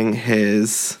signing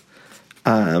his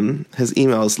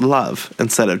emails love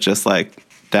instead of just like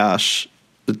dash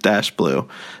blue.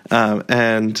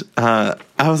 And I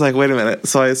was like, wait a minute.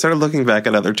 So I started looking back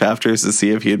at other chapters to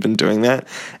see if he had been doing that,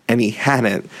 and he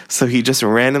hadn't. So he just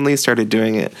randomly started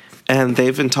doing it. And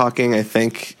they've been talking, I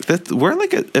think, that we're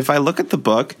like, if I look at the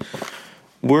book,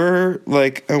 we're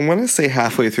like, I want to say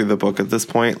halfway through the book at this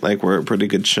point. Like we're a pretty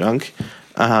good chunk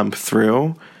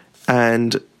through.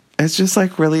 And it's just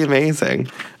like really amazing.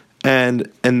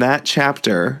 And in that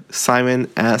chapter, Simon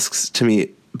asks to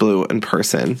meet Blue in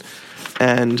person.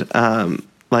 And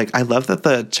like, I love that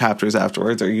the chapters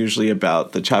afterwards are usually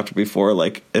about the chapter before.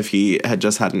 Like if he had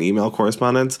just had an email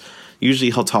correspondence, usually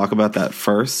he'll talk about that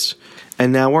first.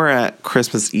 And now we're at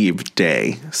Christmas Eve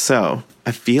day. So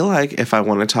I feel like if I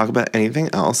want to talk about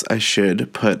anything else, I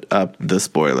should put up the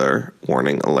spoiler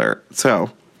warning alert.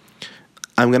 So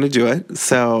I'm going to do it.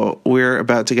 So we're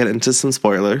about to get into some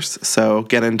spoilers. So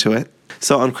get into it.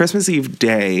 So on Christmas Eve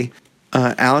day,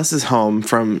 Alice is home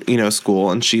from,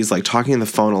 school, and she's like talking on the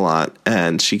phone a lot,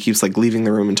 and she keeps like leaving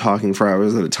the room and talking for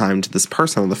hours at a time to this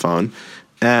person on the phone.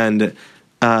 And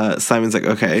Simon's like,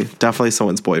 okay, definitely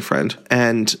someone's boyfriend.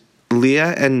 And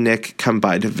Leah and Nick come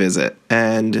by to visit,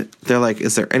 and they're like,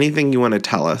 is there anything you want to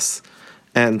tell us?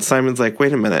 And Simon's like,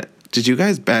 wait a minute, did you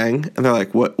guys bang? And they're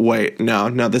like, what? Wait, no,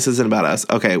 this isn't about us.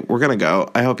 Okay, we're going to go.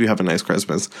 I hope you have a nice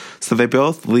Christmas. So they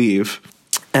both leave,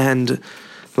 and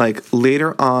like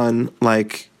later on,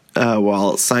 like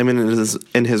while Simon is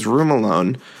in his room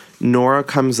alone, Nora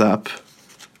comes up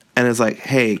and is like,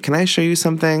 hey, can I show you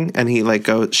something? And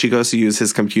she goes to use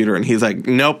his computer, and he's like,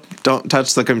 nope, don't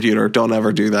touch the computer. Don't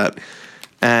ever do that.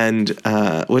 And,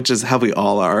 which is how we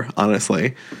all are,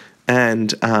 honestly.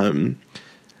 And,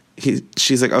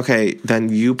 she's like, okay, then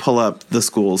you pull up the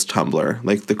school's Tumblr,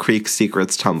 like the Creek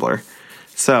Secrets Tumblr.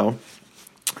 So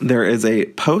there is a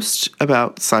post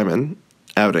about Simon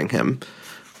outing him.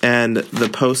 And the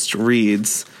post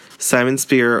reads, Simon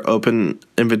Spear, open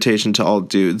invitation to all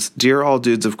dudes. Dear all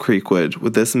dudes of Creekwood,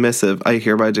 with this missive, I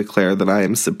hereby declare that I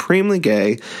am supremely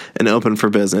gay and open for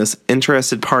business.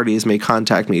 Interested parties may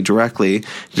contact me directly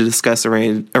to discuss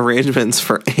arrangements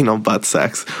for anal butt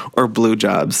sex or blue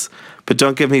jobs. But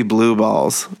don't give me blue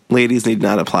balls. Ladies need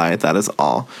not apply. That is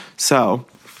all. So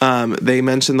they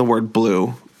mentioned the word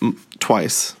blue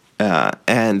twice.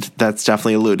 And that's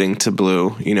definitely alluding to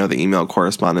Blue, the email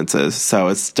correspondences. So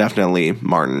it's definitely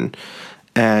Martin.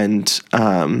 And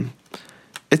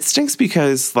it stinks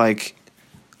because, like,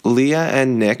 Leah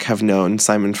and Nick have known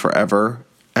Simon forever,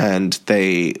 and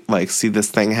they, like, see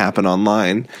this thing happen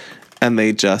online, and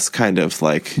they just kind of,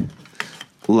 like,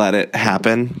 let it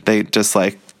happen. They just,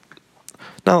 like,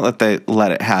 not that they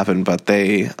let it happen, but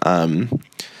they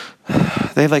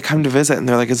like, come to visit, and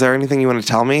they're like, is there anything you want to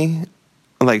tell me?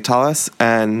 Like, tell us,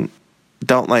 and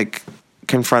don't, like,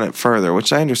 confront it further,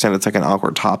 which I understand it's, like, an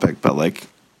awkward topic, but, like,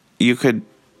 you could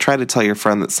try to tell your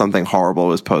friend that something horrible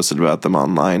was posted about them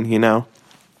online,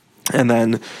 And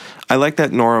then I like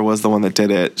that Nora was the one that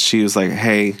did it. She was like,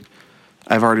 hey,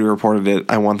 I've already reported it.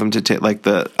 I want them to take,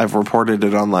 I've reported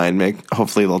it online.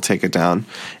 Hopefully they'll take it down.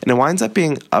 And it winds up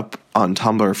being up on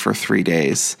Tumblr for 3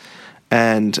 days.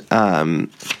 And,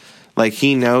 like,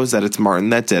 he knows that it's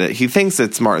Martin that did it. He thinks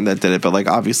it's Martin that did it, but, like,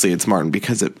 obviously it's Martin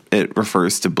because it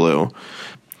refers to Blue.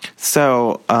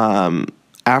 So,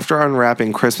 after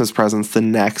unwrapping Christmas presents the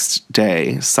next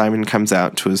day, Simon comes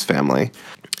out to his family.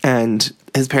 And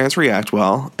his parents react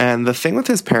well. And the thing with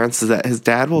his parents is that his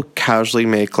dad will casually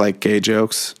make like gay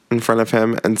jokes in front of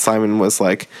him. And Simon was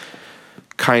like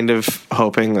kind of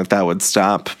hoping that would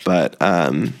stop. But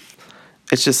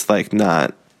it's just like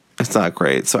it's not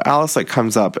great. So Alice like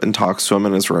comes up and talks to him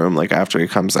in his room like after he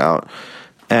comes out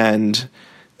and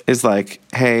is like,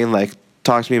 hey, like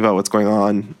talk to me about what's going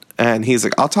on. And he's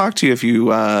like, I'll talk to you if you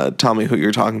tell me who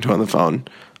you're talking to on the phone.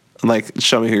 Like,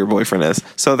 show me who your boyfriend is.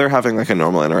 So they're having like a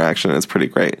normal interaction. It's pretty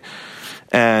great.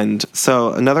 And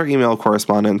so another email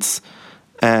correspondence,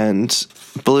 and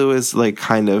Blue is like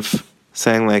kind of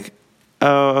saying like,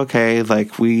 oh, okay,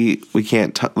 like we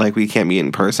can't we can't meet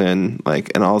in person.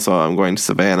 Like, and also I'm going to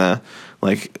Savannah.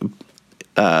 Like,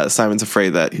 Simon's afraid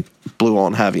that Blue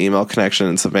won't have email connection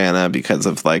in Savannah because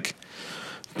of like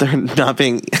there not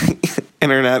being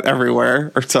internet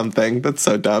everywhere or something. That's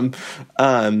so dumb.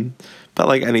 But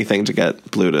like anything to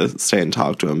get Blue to stay and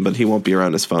talk to him, but he won't be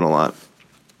around his phone a lot.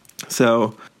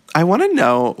 So I want to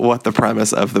know what the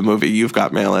premise of the movie You've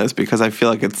Got Mail is, because I feel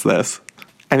like it's this.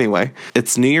 Anyway,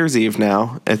 it's New Year's Eve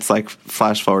now. It's like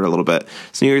flash forward a little bit.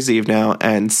 It's New Year's Eve now,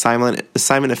 and Simon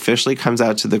officially comes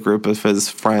out to the group of his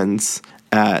friends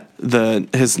at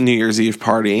his New Year's Eve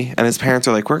party, and his parents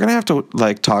are like, we're gonna have to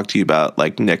like talk to you about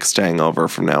like Nick staying over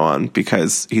from now on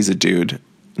because he's a dude.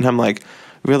 And I'm like,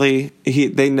 really?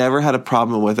 They never had a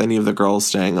problem with any of the girls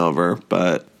staying over,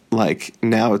 but like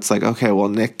now it's like, okay, well,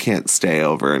 Nick can't stay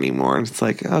over anymore. And it's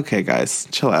like, okay, guys,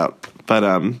 chill out.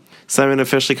 But Simon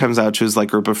officially comes out to his like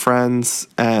group of friends,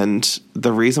 and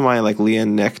the reason why like Leah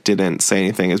and Nick didn't say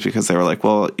anything is because they were like,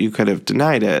 well, you could have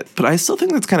denied it. But I still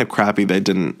think that's kind of crappy they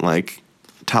didn't like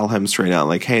tell him straight out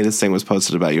like, hey, this thing was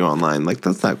posted about you online. Like,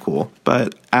 that's not cool.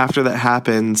 But after that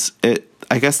happens,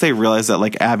 I guess they realize that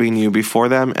like Abby knew before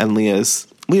them, and Leah's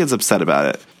upset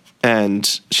about it. And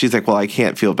she's like, well, I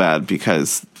can't feel bad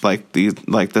because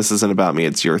this isn't about me,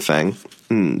 it's your thing.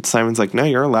 And Simon's like, no,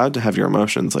 you're allowed to have your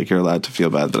emotions. Like, you're allowed to feel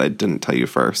bad that I didn't tell you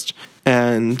first.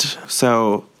 And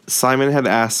so Simon had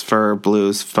asked for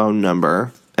Blue's phone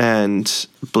number, and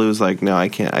Blue's like, no, I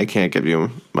can't give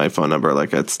you my phone number.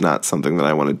 Like, it's not something that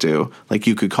I want to do. Like,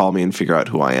 you could call me and figure out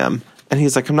who I am. And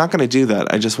he's like, I'm not going to do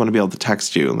that. I just want to be able to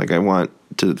text you. Like, I want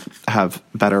to have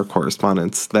better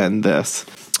correspondence than this.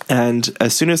 And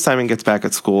as soon as Simon gets back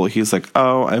at school, he's like,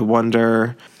 oh, I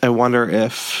wonder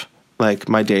if like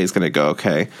my day is going to go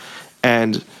okay.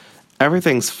 And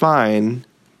everything's fine.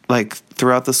 Like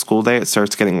throughout the school day, it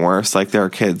starts getting worse. Like there are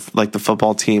kids, like the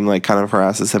football team, like kind of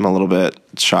harasses him a little bit.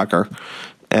 Shocker.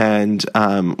 And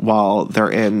while they're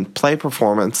in play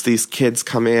performance, these kids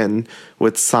come in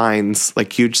with signs,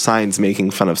 like huge signs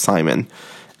making fun of Simon.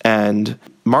 And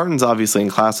Martin's obviously in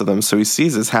class with them, so he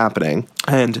sees this happening.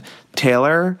 And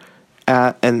Taylor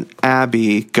and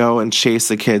Abby go and chase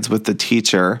the kids with the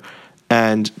teacher.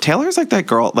 And Taylor's like that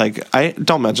girl, like, I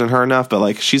don't mention her enough, but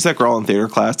like, she's that girl in theater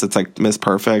class that's like Miss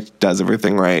Perfect, does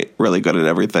everything right, really good at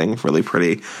everything, really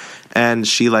pretty. And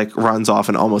she like runs off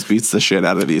and almost beats the shit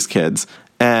out of these kids.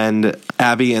 And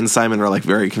Abby and Simon are like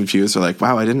very confused. They're like,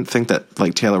 wow, I didn't think that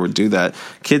like Taylor would do that.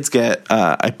 Kids get,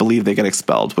 I believe they get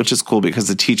expelled, which is cool because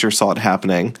the teacher saw it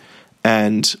happening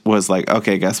and was like,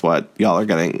 okay, guess what? Y'all are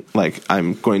getting, like,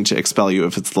 I'm going to expel you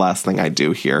if it's the last thing I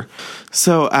do here.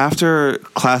 So after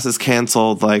class is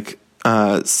canceled, like,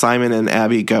 Simon and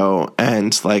Abby go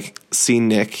and like see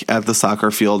Nick at the soccer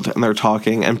field, and they're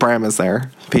talking, and Bram is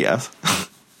there. P.S.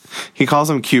 He calls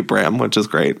him Cute Bram, which is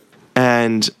great.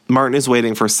 And Martin is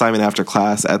waiting for Simon after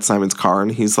class at Simon's car,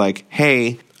 and he's like,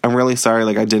 hey, I'm really sorry,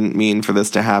 like, I didn't mean for this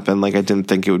to happen, like, I didn't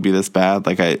think it would be this bad,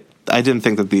 like, I didn't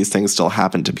think that these things still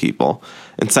happen to people.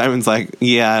 And Simon's like,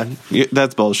 yeah,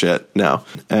 that's bullshit, no.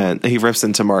 And he rips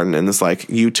into Martin and is like,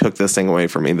 you took this thing away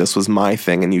from me, this was my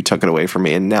thing, and you took it away from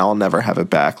me, and now I'll never have it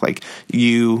back, like,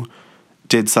 you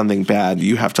did something bad,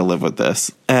 you have to live with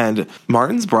this. And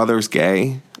Martin's brother's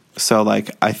gay, so,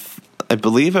 like, I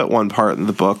believe at one part in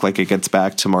the book, like, it gets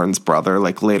back to Martin's brother,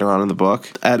 like, later on in the book.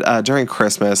 During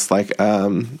Christmas, like,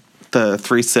 the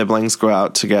three siblings go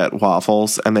out to get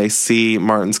waffles, and they see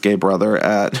Martin's brother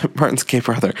at,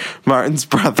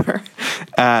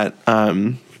 I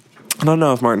don't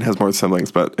know if Martin has more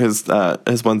siblings, but his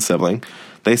one sibling,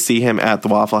 they see him at the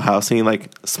Waffle House, and he, like,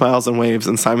 smiles and waves,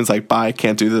 and Simon's like, bye,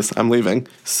 can't do this, I'm leaving.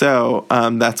 So,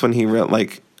 that's when he,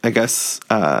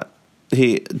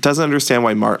 he doesn't understand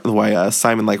why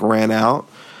Simon like ran out,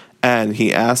 and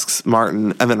he asks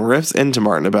Martin and then rips into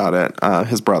Martin about it,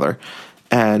 his brother.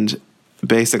 And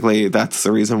basically that's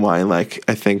the reason why, like,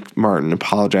 I think Martin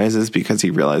apologizes, because he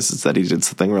realizes that he did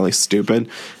something really stupid,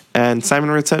 and Simon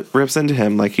rips into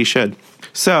him like he should.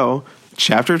 So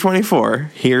chapter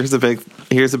 24, here's the big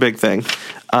here's a big thing.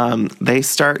 They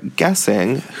start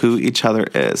guessing who each other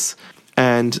is.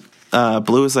 And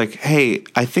Blue is like, hey,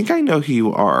 I think I know who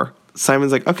you are.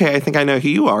 Simon's like, okay, I think I know who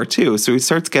you are too. So he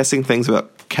starts guessing things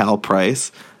about Cal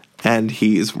Price, and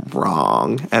he's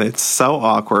wrong. And it's so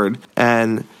awkward.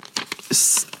 And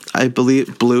I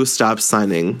believe Blue stops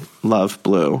signing Love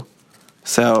Blue.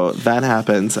 So that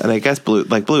happens. And I guess Blue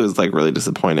is like really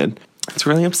disappointed. It's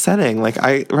really upsetting. Like,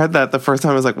 I read that the first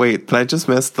time, I was like, wait, did I just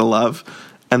miss the love?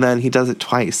 And then he does it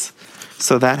twice.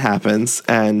 So that happens.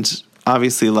 And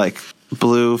obviously, like,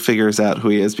 Blue figures out who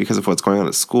he is because of what's going on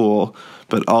at school,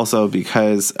 but also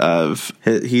because of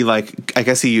he like, I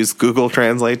guess he used Google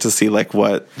Translate to see like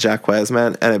what Jaquez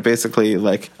meant, and it basically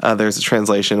like there's a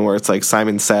translation where it's like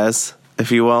Simon says,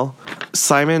 if you will.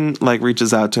 Simon like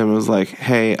reaches out to him and was like,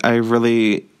 hey, I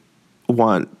really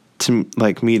want to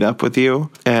like meet up with you,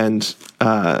 and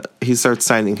he starts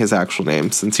signing his actual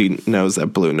name since he knows that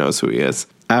Blue knows who he is.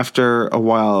 After a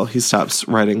while, he stops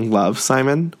writing Love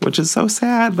Simon, which is so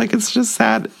sad. Like, it's just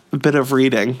sad bit of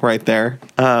reading right there.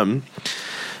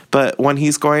 But when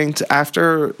he's going to,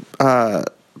 after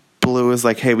Blue is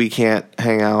like, hey, we can't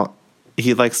hang out,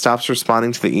 he like stops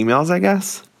responding to the emails, I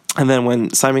guess. And then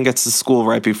when Simon gets to school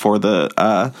right before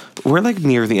we're like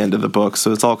near the end of the book,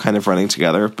 so it's all kind of running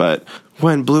together. But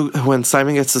when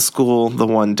Simon gets to school the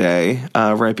one day,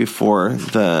 right before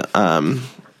the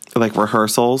like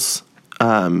rehearsals,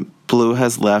 Blue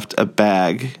has left a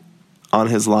bag on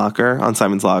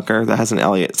Simon's locker, that has an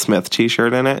Elliott Smith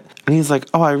t-shirt in it. And he's like,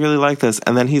 oh, I really like this.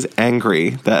 And then he's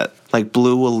angry that like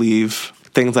Blue will leave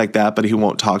things like that, but he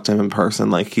won't talk to him in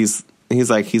person. Like he's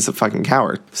a fucking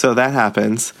coward. So that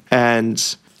happens.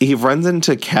 And he runs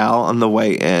into Cal on the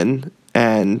way in,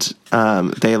 and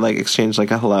they like exchange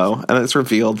like a hello, and it's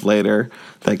revealed later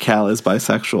that Cal is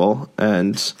bisexual,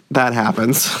 and that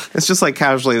happens. It's just like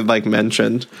casually like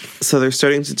mentioned. So they're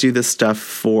starting to do this stuff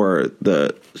for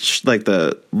the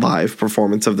live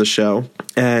performance of the show,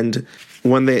 and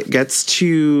when it gets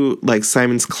to like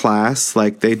Simon's class,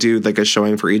 like they do like a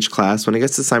showing for each class. When it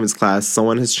gets to Simon's class,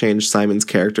 someone has changed Simon's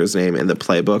character's name in the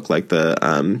playbook, like the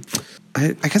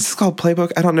I guess it's called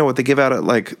playbook. I don't know what they give out at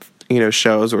like, you know,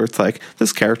 shows where it's like,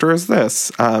 this character is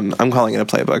this. I'm calling it a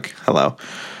playbook. Hello.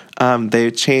 They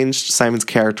changed Simon's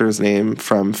character's name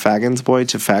from Faggin's Boy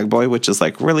to Fag Boy, which is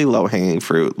like really low hanging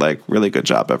fruit. Like, really good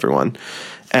job, everyone.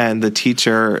 And the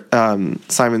teacher,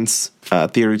 Simon's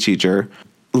theater teacher,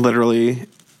 literally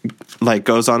like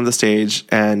goes on the stage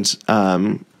and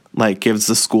like gives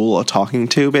the school a talking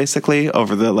to, basically,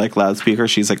 over the like loudspeaker.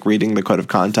 She's like reading the code of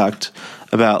conduct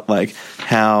about like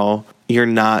how you're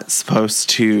not supposed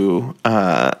to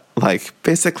like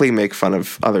basically make fun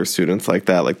of other students like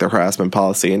that, like the harassment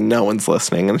policy, and no one's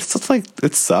listening. And it's just like,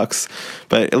 it sucks,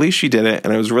 but at least she did it,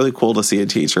 and it was really cool to see a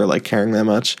teacher like caring that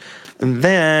much. And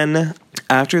then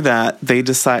after that, they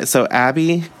decide, so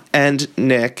Abby and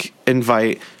Nick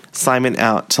invite Simon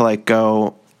out to like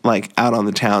go like out on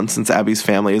the town, since Abby's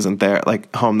family isn't there,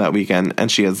 like home that weekend,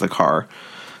 and she has the car.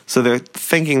 So they're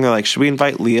like, should we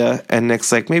invite Leah? And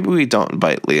Nick's like, maybe we don't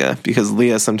invite Leah, because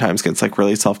Leah sometimes gets like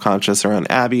really self-conscious around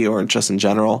Abby or just in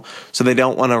general. So they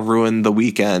don't want to ruin the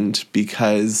weekend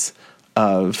because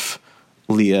of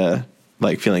Leah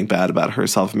like feeling bad about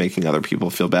herself, making other people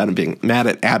feel bad, and being mad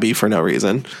at Abby for no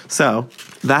reason. So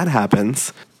that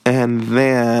happens. And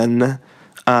then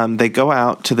they go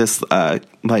out to this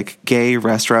like gay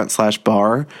restaurant /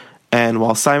 bar. And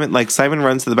while Simon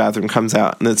runs to the bathroom, comes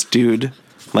out, and this dude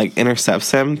like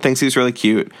intercepts him, thinks he's really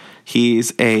cute.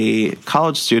 He's a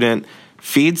college student,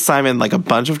 feeds Simon like a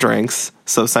bunch of drinks.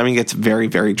 So Simon gets very,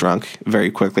 very drunk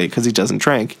very quickly because he doesn't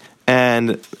drink.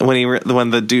 And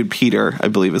when the dude Peter, I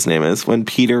believe his name is, when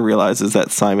Peter realizes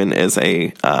that Simon is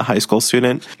a high school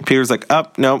student, Peter's like, "Oh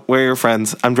no, we're your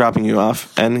friends. I'm dropping you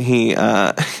off." And he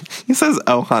he says,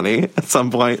 "Oh honey," at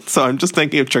some point. So I'm just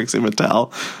thinking of Trixie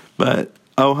Mattel, but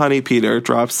oh honey, Peter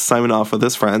drops Simon off with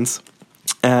his friends,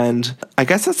 and I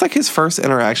guess it's like his first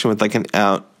interaction with like an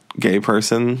out gay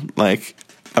person, like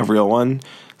a real one.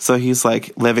 So he's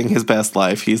like living his best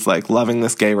life. He's like loving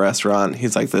this gay restaurant.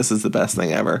 He's like, this is the best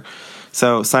thing ever.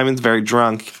 So Simon's very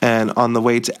drunk. And on the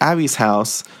way to Abby's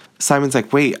house, Simon's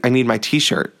like, wait, I need my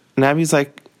t-shirt. And Abby's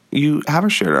like, you have a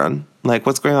shirt on. Like,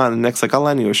 what's going on? And Nick's like, I'll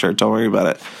lend you a shirt. Don't worry about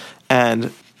it.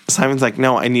 And Simon's like,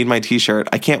 no, I need my t-shirt.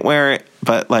 I can't wear it,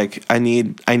 but like, I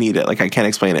need it. Like, I can't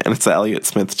explain it. And it's the Elliott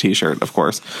Smith t-shirt, of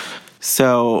course.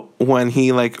 So when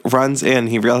he like runs in,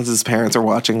 he realizes his parents are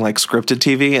watching like scripted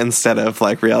TV instead of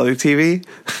like reality TV,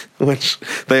 which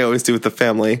they always do with the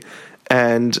family.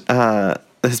 And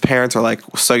his parents are like,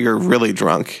 so you're really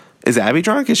drunk. Is Abby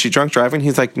drunk? Is she drunk driving?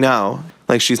 He's like, no,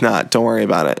 like she's not. Don't worry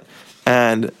about it.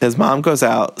 And his mom goes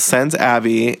out, sends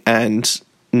Abby and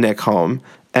Nick home.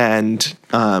 And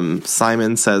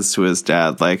Simon says to his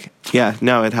dad, like, yeah,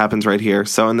 no, it happens right here.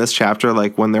 So in this chapter,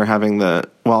 like, when they're having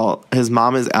while his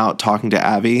mom is out talking to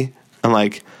Abby and,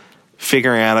 like,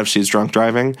 figuring out if she's drunk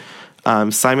driving,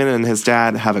 Simon and his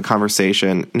dad have a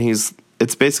conversation. And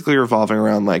it's basically revolving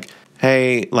around, like,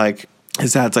 hey, like,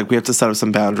 his dad's like, we have to set up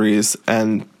some boundaries.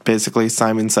 And basically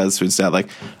Simon says to his dad, like,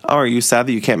 oh, are you sad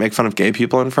that you can't make fun of gay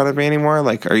people in front of me anymore?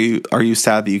 Like, are you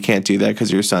sad that you can't do that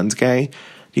because your son's gay?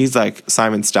 He's like,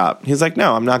 Simon, stop. He's like,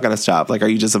 no, I'm not going to stop. Like, are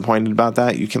you disappointed about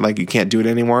that? You can't do it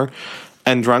anymore.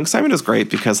 And drunk Simon is great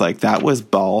because, like, that was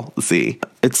ballsy.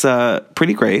 It's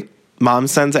pretty great. Mom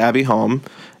sends Abby home,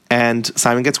 and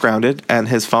Simon gets grounded, and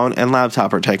his phone and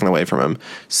laptop are taken away from him.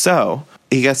 So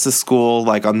he gets to school,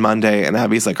 like, on Monday, and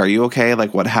Abby's like, are you okay?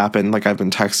 Like, what happened? Like, I've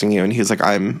been texting you. And he's like,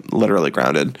 I'm literally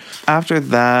grounded. After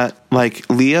that, like,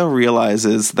 Leah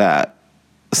realizes that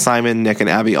Simon, Nick, and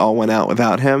Abby all went out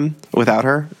without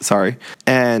her.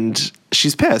 And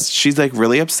she's pissed. She's, like,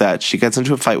 really upset. She gets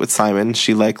into a fight with Simon.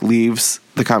 She, like, leaves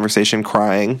the conversation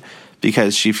crying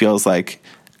because she feels like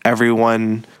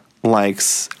everyone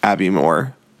likes Abby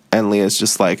more. And Leah's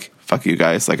just like, fuck you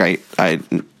guys. Like,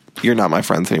 you're not my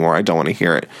friends anymore. I don't want to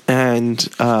hear it. And,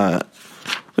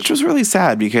 which was really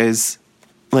sad because,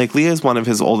 like, Leah is one of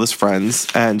his oldest friends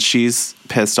and she's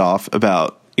pissed off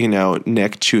about, you know,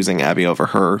 Nick choosing Abby over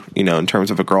her, you know, in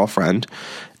terms of a girlfriend.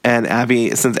 And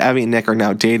since Abby and Nick are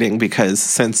now dating because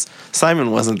since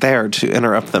Simon wasn't there to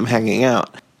interrupt them hanging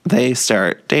out, they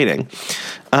start dating,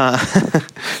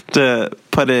 to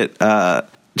put it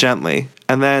gently.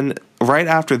 And then right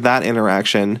after that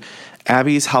interaction,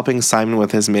 Abby's helping Simon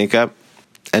with his makeup,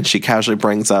 and she casually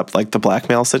brings up, like, the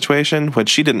blackmail situation, which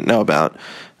she didn't know about,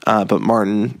 but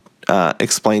Martin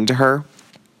explained to her.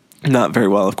 Not very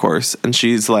well, of course. And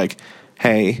she's like,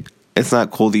 hey, it's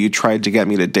not cool that you tried to get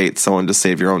me to date someone to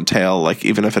save your own tail. Like,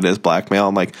 even if it is blackmail,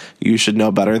 I'm like, you should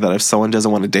know better that if someone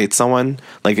doesn't want to date someone,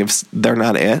 like, if they're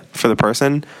not it for the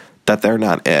person, that they're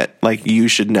not it. Like, you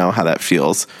should know how that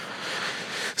feels.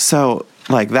 So,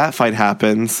 like, that fight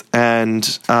happens. And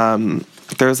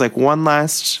there's, like, one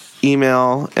last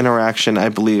email interaction, I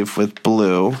believe, with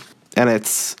Blue. And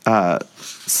it's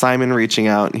Simon reaching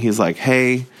out, and he's like,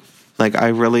 hey, like,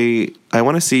 I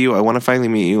want to see you. I want to finally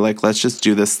meet you. Like, let's just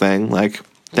do this thing. Like,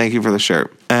 thank you for the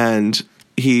shirt. And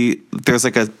there's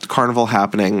like a carnival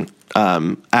happening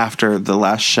after the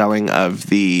last showing of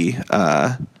the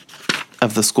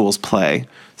school's play.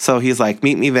 So he's like,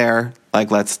 meet me there.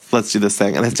 Like, let's do this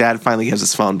thing. And his dad finally gives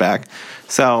his phone back.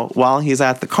 So while he's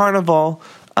at the carnival,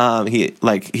 he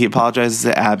apologizes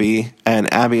to Abby,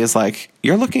 and Abby is like,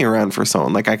 you're looking around for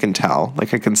someone. Like, I can tell.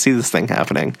 Like, I can see this thing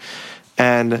happening.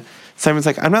 And Simon's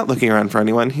like, I'm not looking around for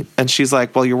anyone. And she's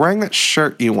like, well, you're wearing that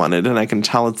shirt you wanted, and I can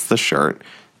tell it's the shirt.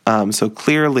 So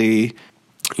clearly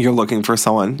you're looking for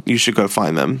someone. You should go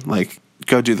find them. Like,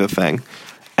 go do the thing.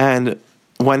 And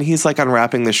when he's, like,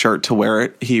 unwrapping the shirt to wear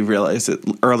it, he realized it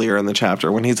earlier in the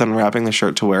chapter. When he's unwrapping the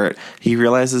shirt to wear it, he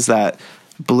realizes that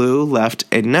Blue left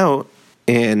a note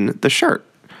in the shirt.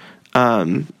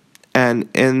 And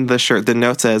in the shirt, the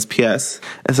note says, P.S.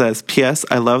 It says, P.S.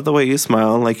 I love the way you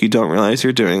smile like you don't realize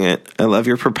you're doing it. I love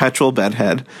your perpetual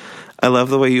bedhead. I love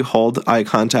the way you hold eye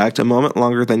contact a moment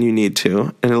longer than you need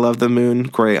to. And I love the moon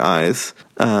gray eyes.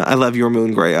 I love your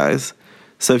moon gray eyes.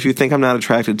 So if you think I'm not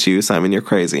attracted to you, Simon, you're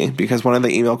crazy. Because one of the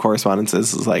email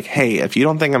correspondences is like, hey, if you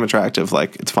don't think I'm attractive,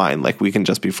 like, it's fine. Like, we can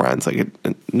just be friends. Like,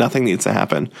 nothing needs to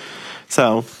happen.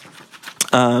 So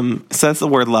says the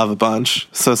word love a bunch.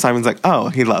 So Simon's like, oh,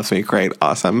 he loves me. Great.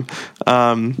 Awesome.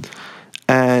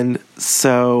 And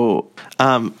so,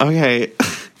 okay.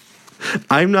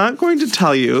 I'm not going to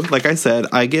tell you, like I said,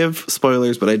 I give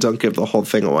spoilers, but I don't give the whole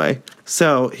thing away.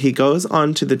 So he goes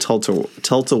on to the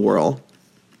Tilt-A-Whirl,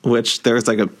 which there's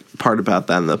like a part about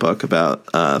that in the book about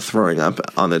throwing up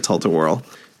on the Tilt-A-Whirl.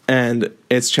 And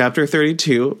it's chapter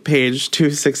 32, page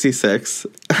 266.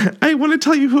 I want to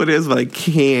tell you who it is, but I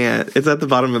can't. It's at the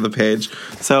bottom of the page.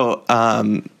 So,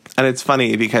 and it's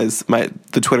funny because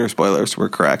the Twitter spoilers were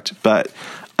correct, but,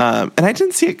 and I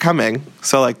didn't see it coming.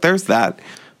 So, like, there's that.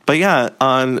 But yeah,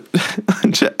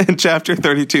 in chapter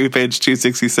 32, page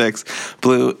 266,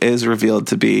 Blue is revealed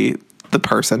to be the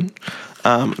person.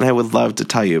 And I would love to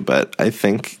tell you, but I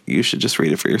think you should just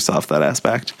read it for yourself, that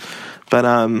aspect.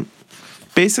 But,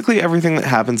 basically everything that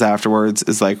happens afterwards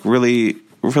is, like, really,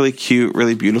 really cute,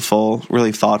 really beautiful,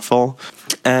 really thoughtful.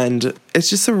 And it's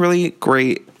just a really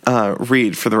great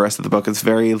read for the rest of the book. It's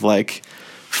very, like,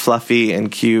 fluffy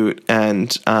and cute.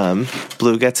 And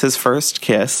Blue gets his first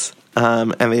kiss.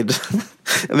 And they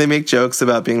and they make jokes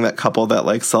about being that couple that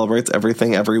like celebrates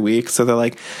everything every week. So they're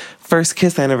like, first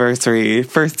kiss anniversary,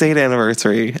 first date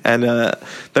anniversary, and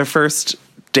their first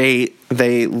date,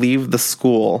 they leave the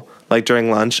school like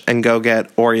during lunch and go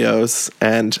get Oreos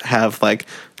and have like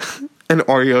an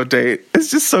Oreo date.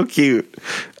 It's just so cute.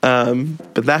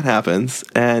 But that happens,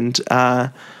 and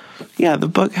yeah, the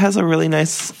book has a really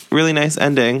nice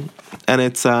ending, and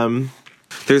it's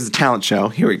there's a talent show.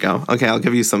 Here we go. Okay, I'll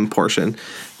give you some portion.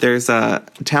 There's a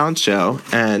talent show,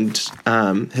 and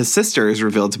his sister is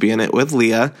revealed to be in it with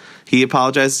Leah. He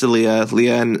apologized to Leah.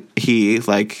 Leah and he,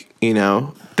 like, you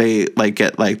know, they like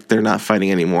get like they're not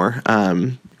fighting anymore.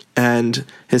 And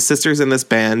his sister's in this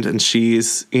band, and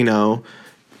she's, you know,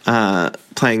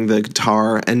 playing the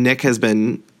guitar, and Nick has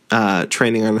been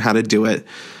training on how to do it.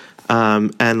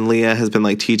 And Leah has been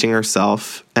like teaching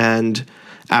herself. And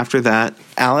after that,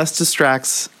 Alice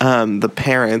distracts the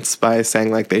parents by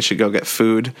saying like they should go get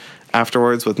food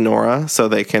afterwards with Nora so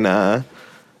they can,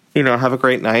 you know, have a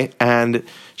great night. And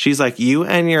she's like, you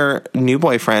and your new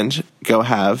boyfriend go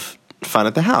have fun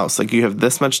at the house. Like, you have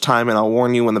this much time, and I'll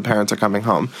warn you when the parents are coming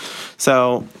home.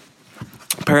 So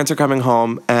parents are coming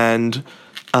home, and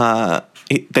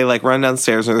they like run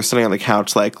downstairs, and they're sitting on the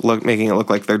couch, like making it look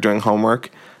like they're doing homework.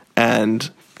 And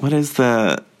what is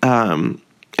the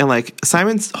and like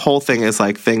Simon's whole thing is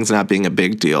like things not being a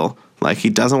big deal. Like, he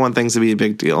doesn't want things to be a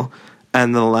big deal.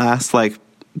 And the last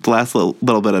little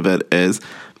bit of it is,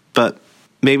 but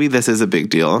maybe this is a big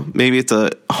deal. Maybe it's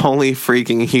a holy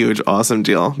freaking huge awesome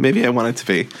deal. Maybe I want it to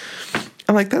be.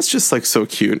 I'm like, that's just like so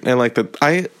cute. And like that,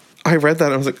 I read that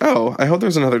and I was like, oh, I hope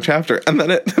there's another chapter. And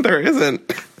then there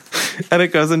isn't. And it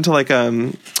goes into like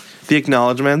the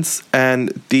acknowledgments, and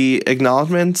the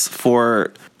acknowledgments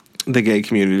for the gay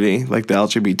community, like the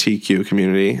LGBTQ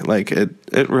community, like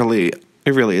it really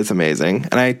is amazing.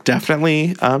 And I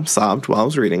definitely sobbed while I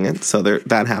was reading it. So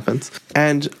that happens.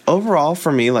 And overall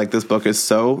for me, like, this book is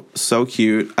so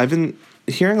cute. I've been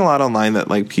hearing a lot online that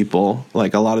like people,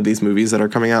 like a lot of these movies that are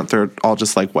coming out, they're all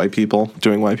just like white people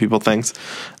doing white people things.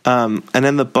 And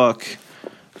in the book,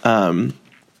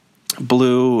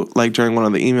 Blue, like during one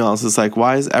of the emails, is like,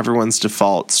 why is everyone's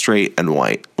default straight and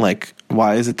white? Like,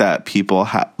 why is it that people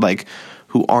like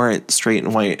who aren't straight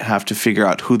and white have to figure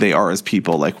out who they are as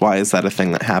people? Like, why is that a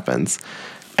thing that happens?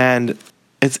 And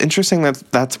it's interesting that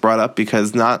that's brought up,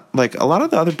 because not like a lot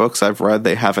of the other books I've read,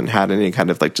 they haven't had any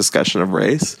kind of like discussion of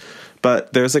race,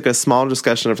 but there's like a small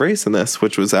discussion of race in this,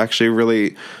 which was actually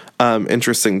really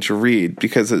interesting to read,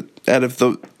 because out of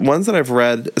the ones that I've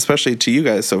read, especially to you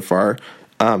guys so far,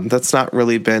 that's not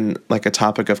really been like a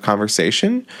topic of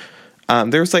conversation.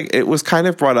 There's like, it was kind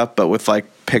of brought up, but with like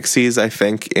pixies, I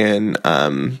think, in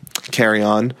Carry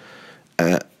On,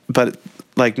 but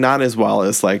like not as well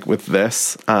as like with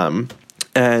this.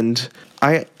 And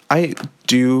I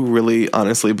do really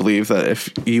honestly believe that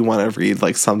if you want to read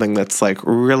like something that's like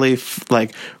really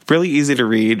easy to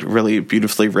read, really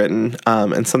beautifully written,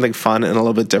 and something fun and a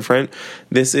little bit different,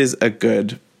 this is a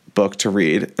good book to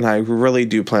read. And I really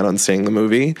do plan on seeing the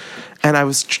movie. And I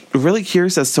was really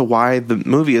curious as to why the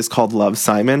movie is called Love,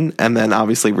 Simon. And then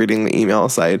obviously reading the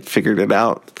emails, I figured it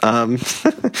out.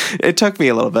 It took me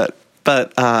a little bit.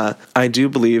 But I do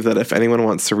believe that if anyone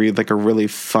wants to read like a really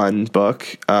fun book,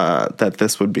 that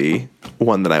this would be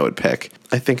one that I would pick.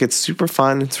 I think it's super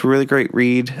fun. It's a really great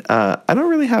read. I don't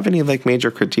really have any like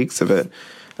major critiques of it.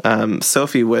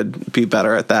 Sophie would be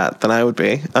better at that than I would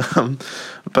be.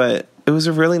 But it was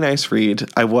a really nice read.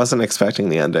 I wasn't expecting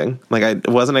the ending. Like, I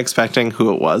wasn't expecting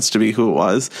who it was to be who it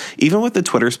was. Even with the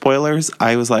Twitter spoilers,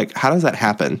 I was like, how does that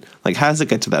happen? Like, how does it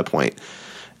get to that point?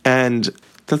 And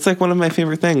that's like one of my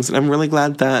favorite things. And I'm really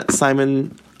glad that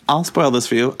Simon, I'll spoil this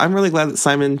for you. I'm really glad that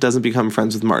Simon doesn't become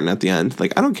friends with Martin at the end.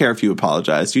 Like, I don't care if you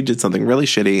apologize. You did something really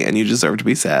shitty and you deserve to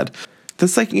be sad.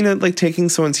 That's like, you know, like taking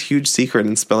someone's huge secret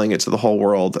and spilling it to the whole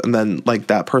world. And then like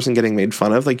that person getting made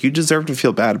fun of, like, you deserve to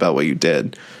feel bad about what you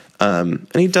did. And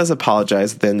he does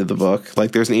apologize at the end of the book.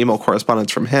 Like, there's an email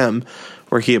correspondence from him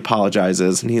where he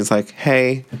apologizes, and he's like,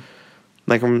 hey,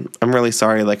 like, I'm really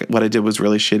sorry. Like, what I did was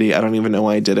really shitty. I don't even know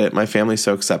why I did it. My family's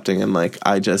so accepting, and like,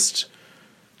 I just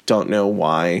don't know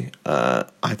why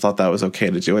I thought that was okay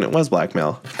to do, and it was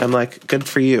blackmail. I'm like, good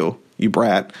for you, you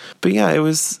brat. But yeah, it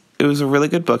was a really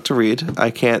good book to read. I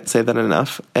can't say that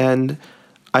enough. And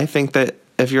I think that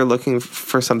if you're looking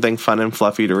for something fun and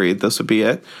fluffy to read, this would be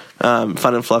it. Fun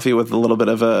and fluffy with a little bit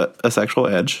of a sexual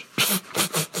edge,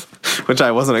 which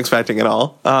I wasn't expecting at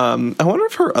all. I wonder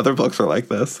if her other books are like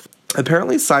this.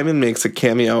 Apparently Simon makes a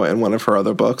cameo in one of her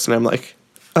other books, and I'm like,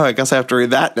 oh, I guess I have to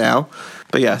read that now.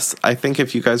 But yes, I think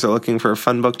if you guys are looking for a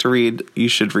fun book to read, you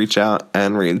should reach out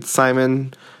and read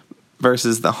Simon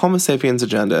versus the Homo sapiens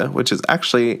agenda, which is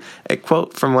actually a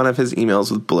quote from one of his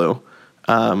emails with Blue,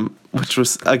 which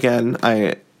was, again,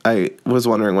 I was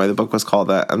wondering why the book was called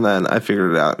that, and then I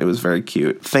figured it out. It was very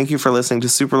cute. Thank you for listening to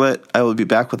Superlit. I will be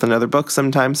back with another book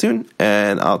sometime soon,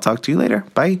 and I'll talk to you later.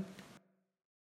 Bye.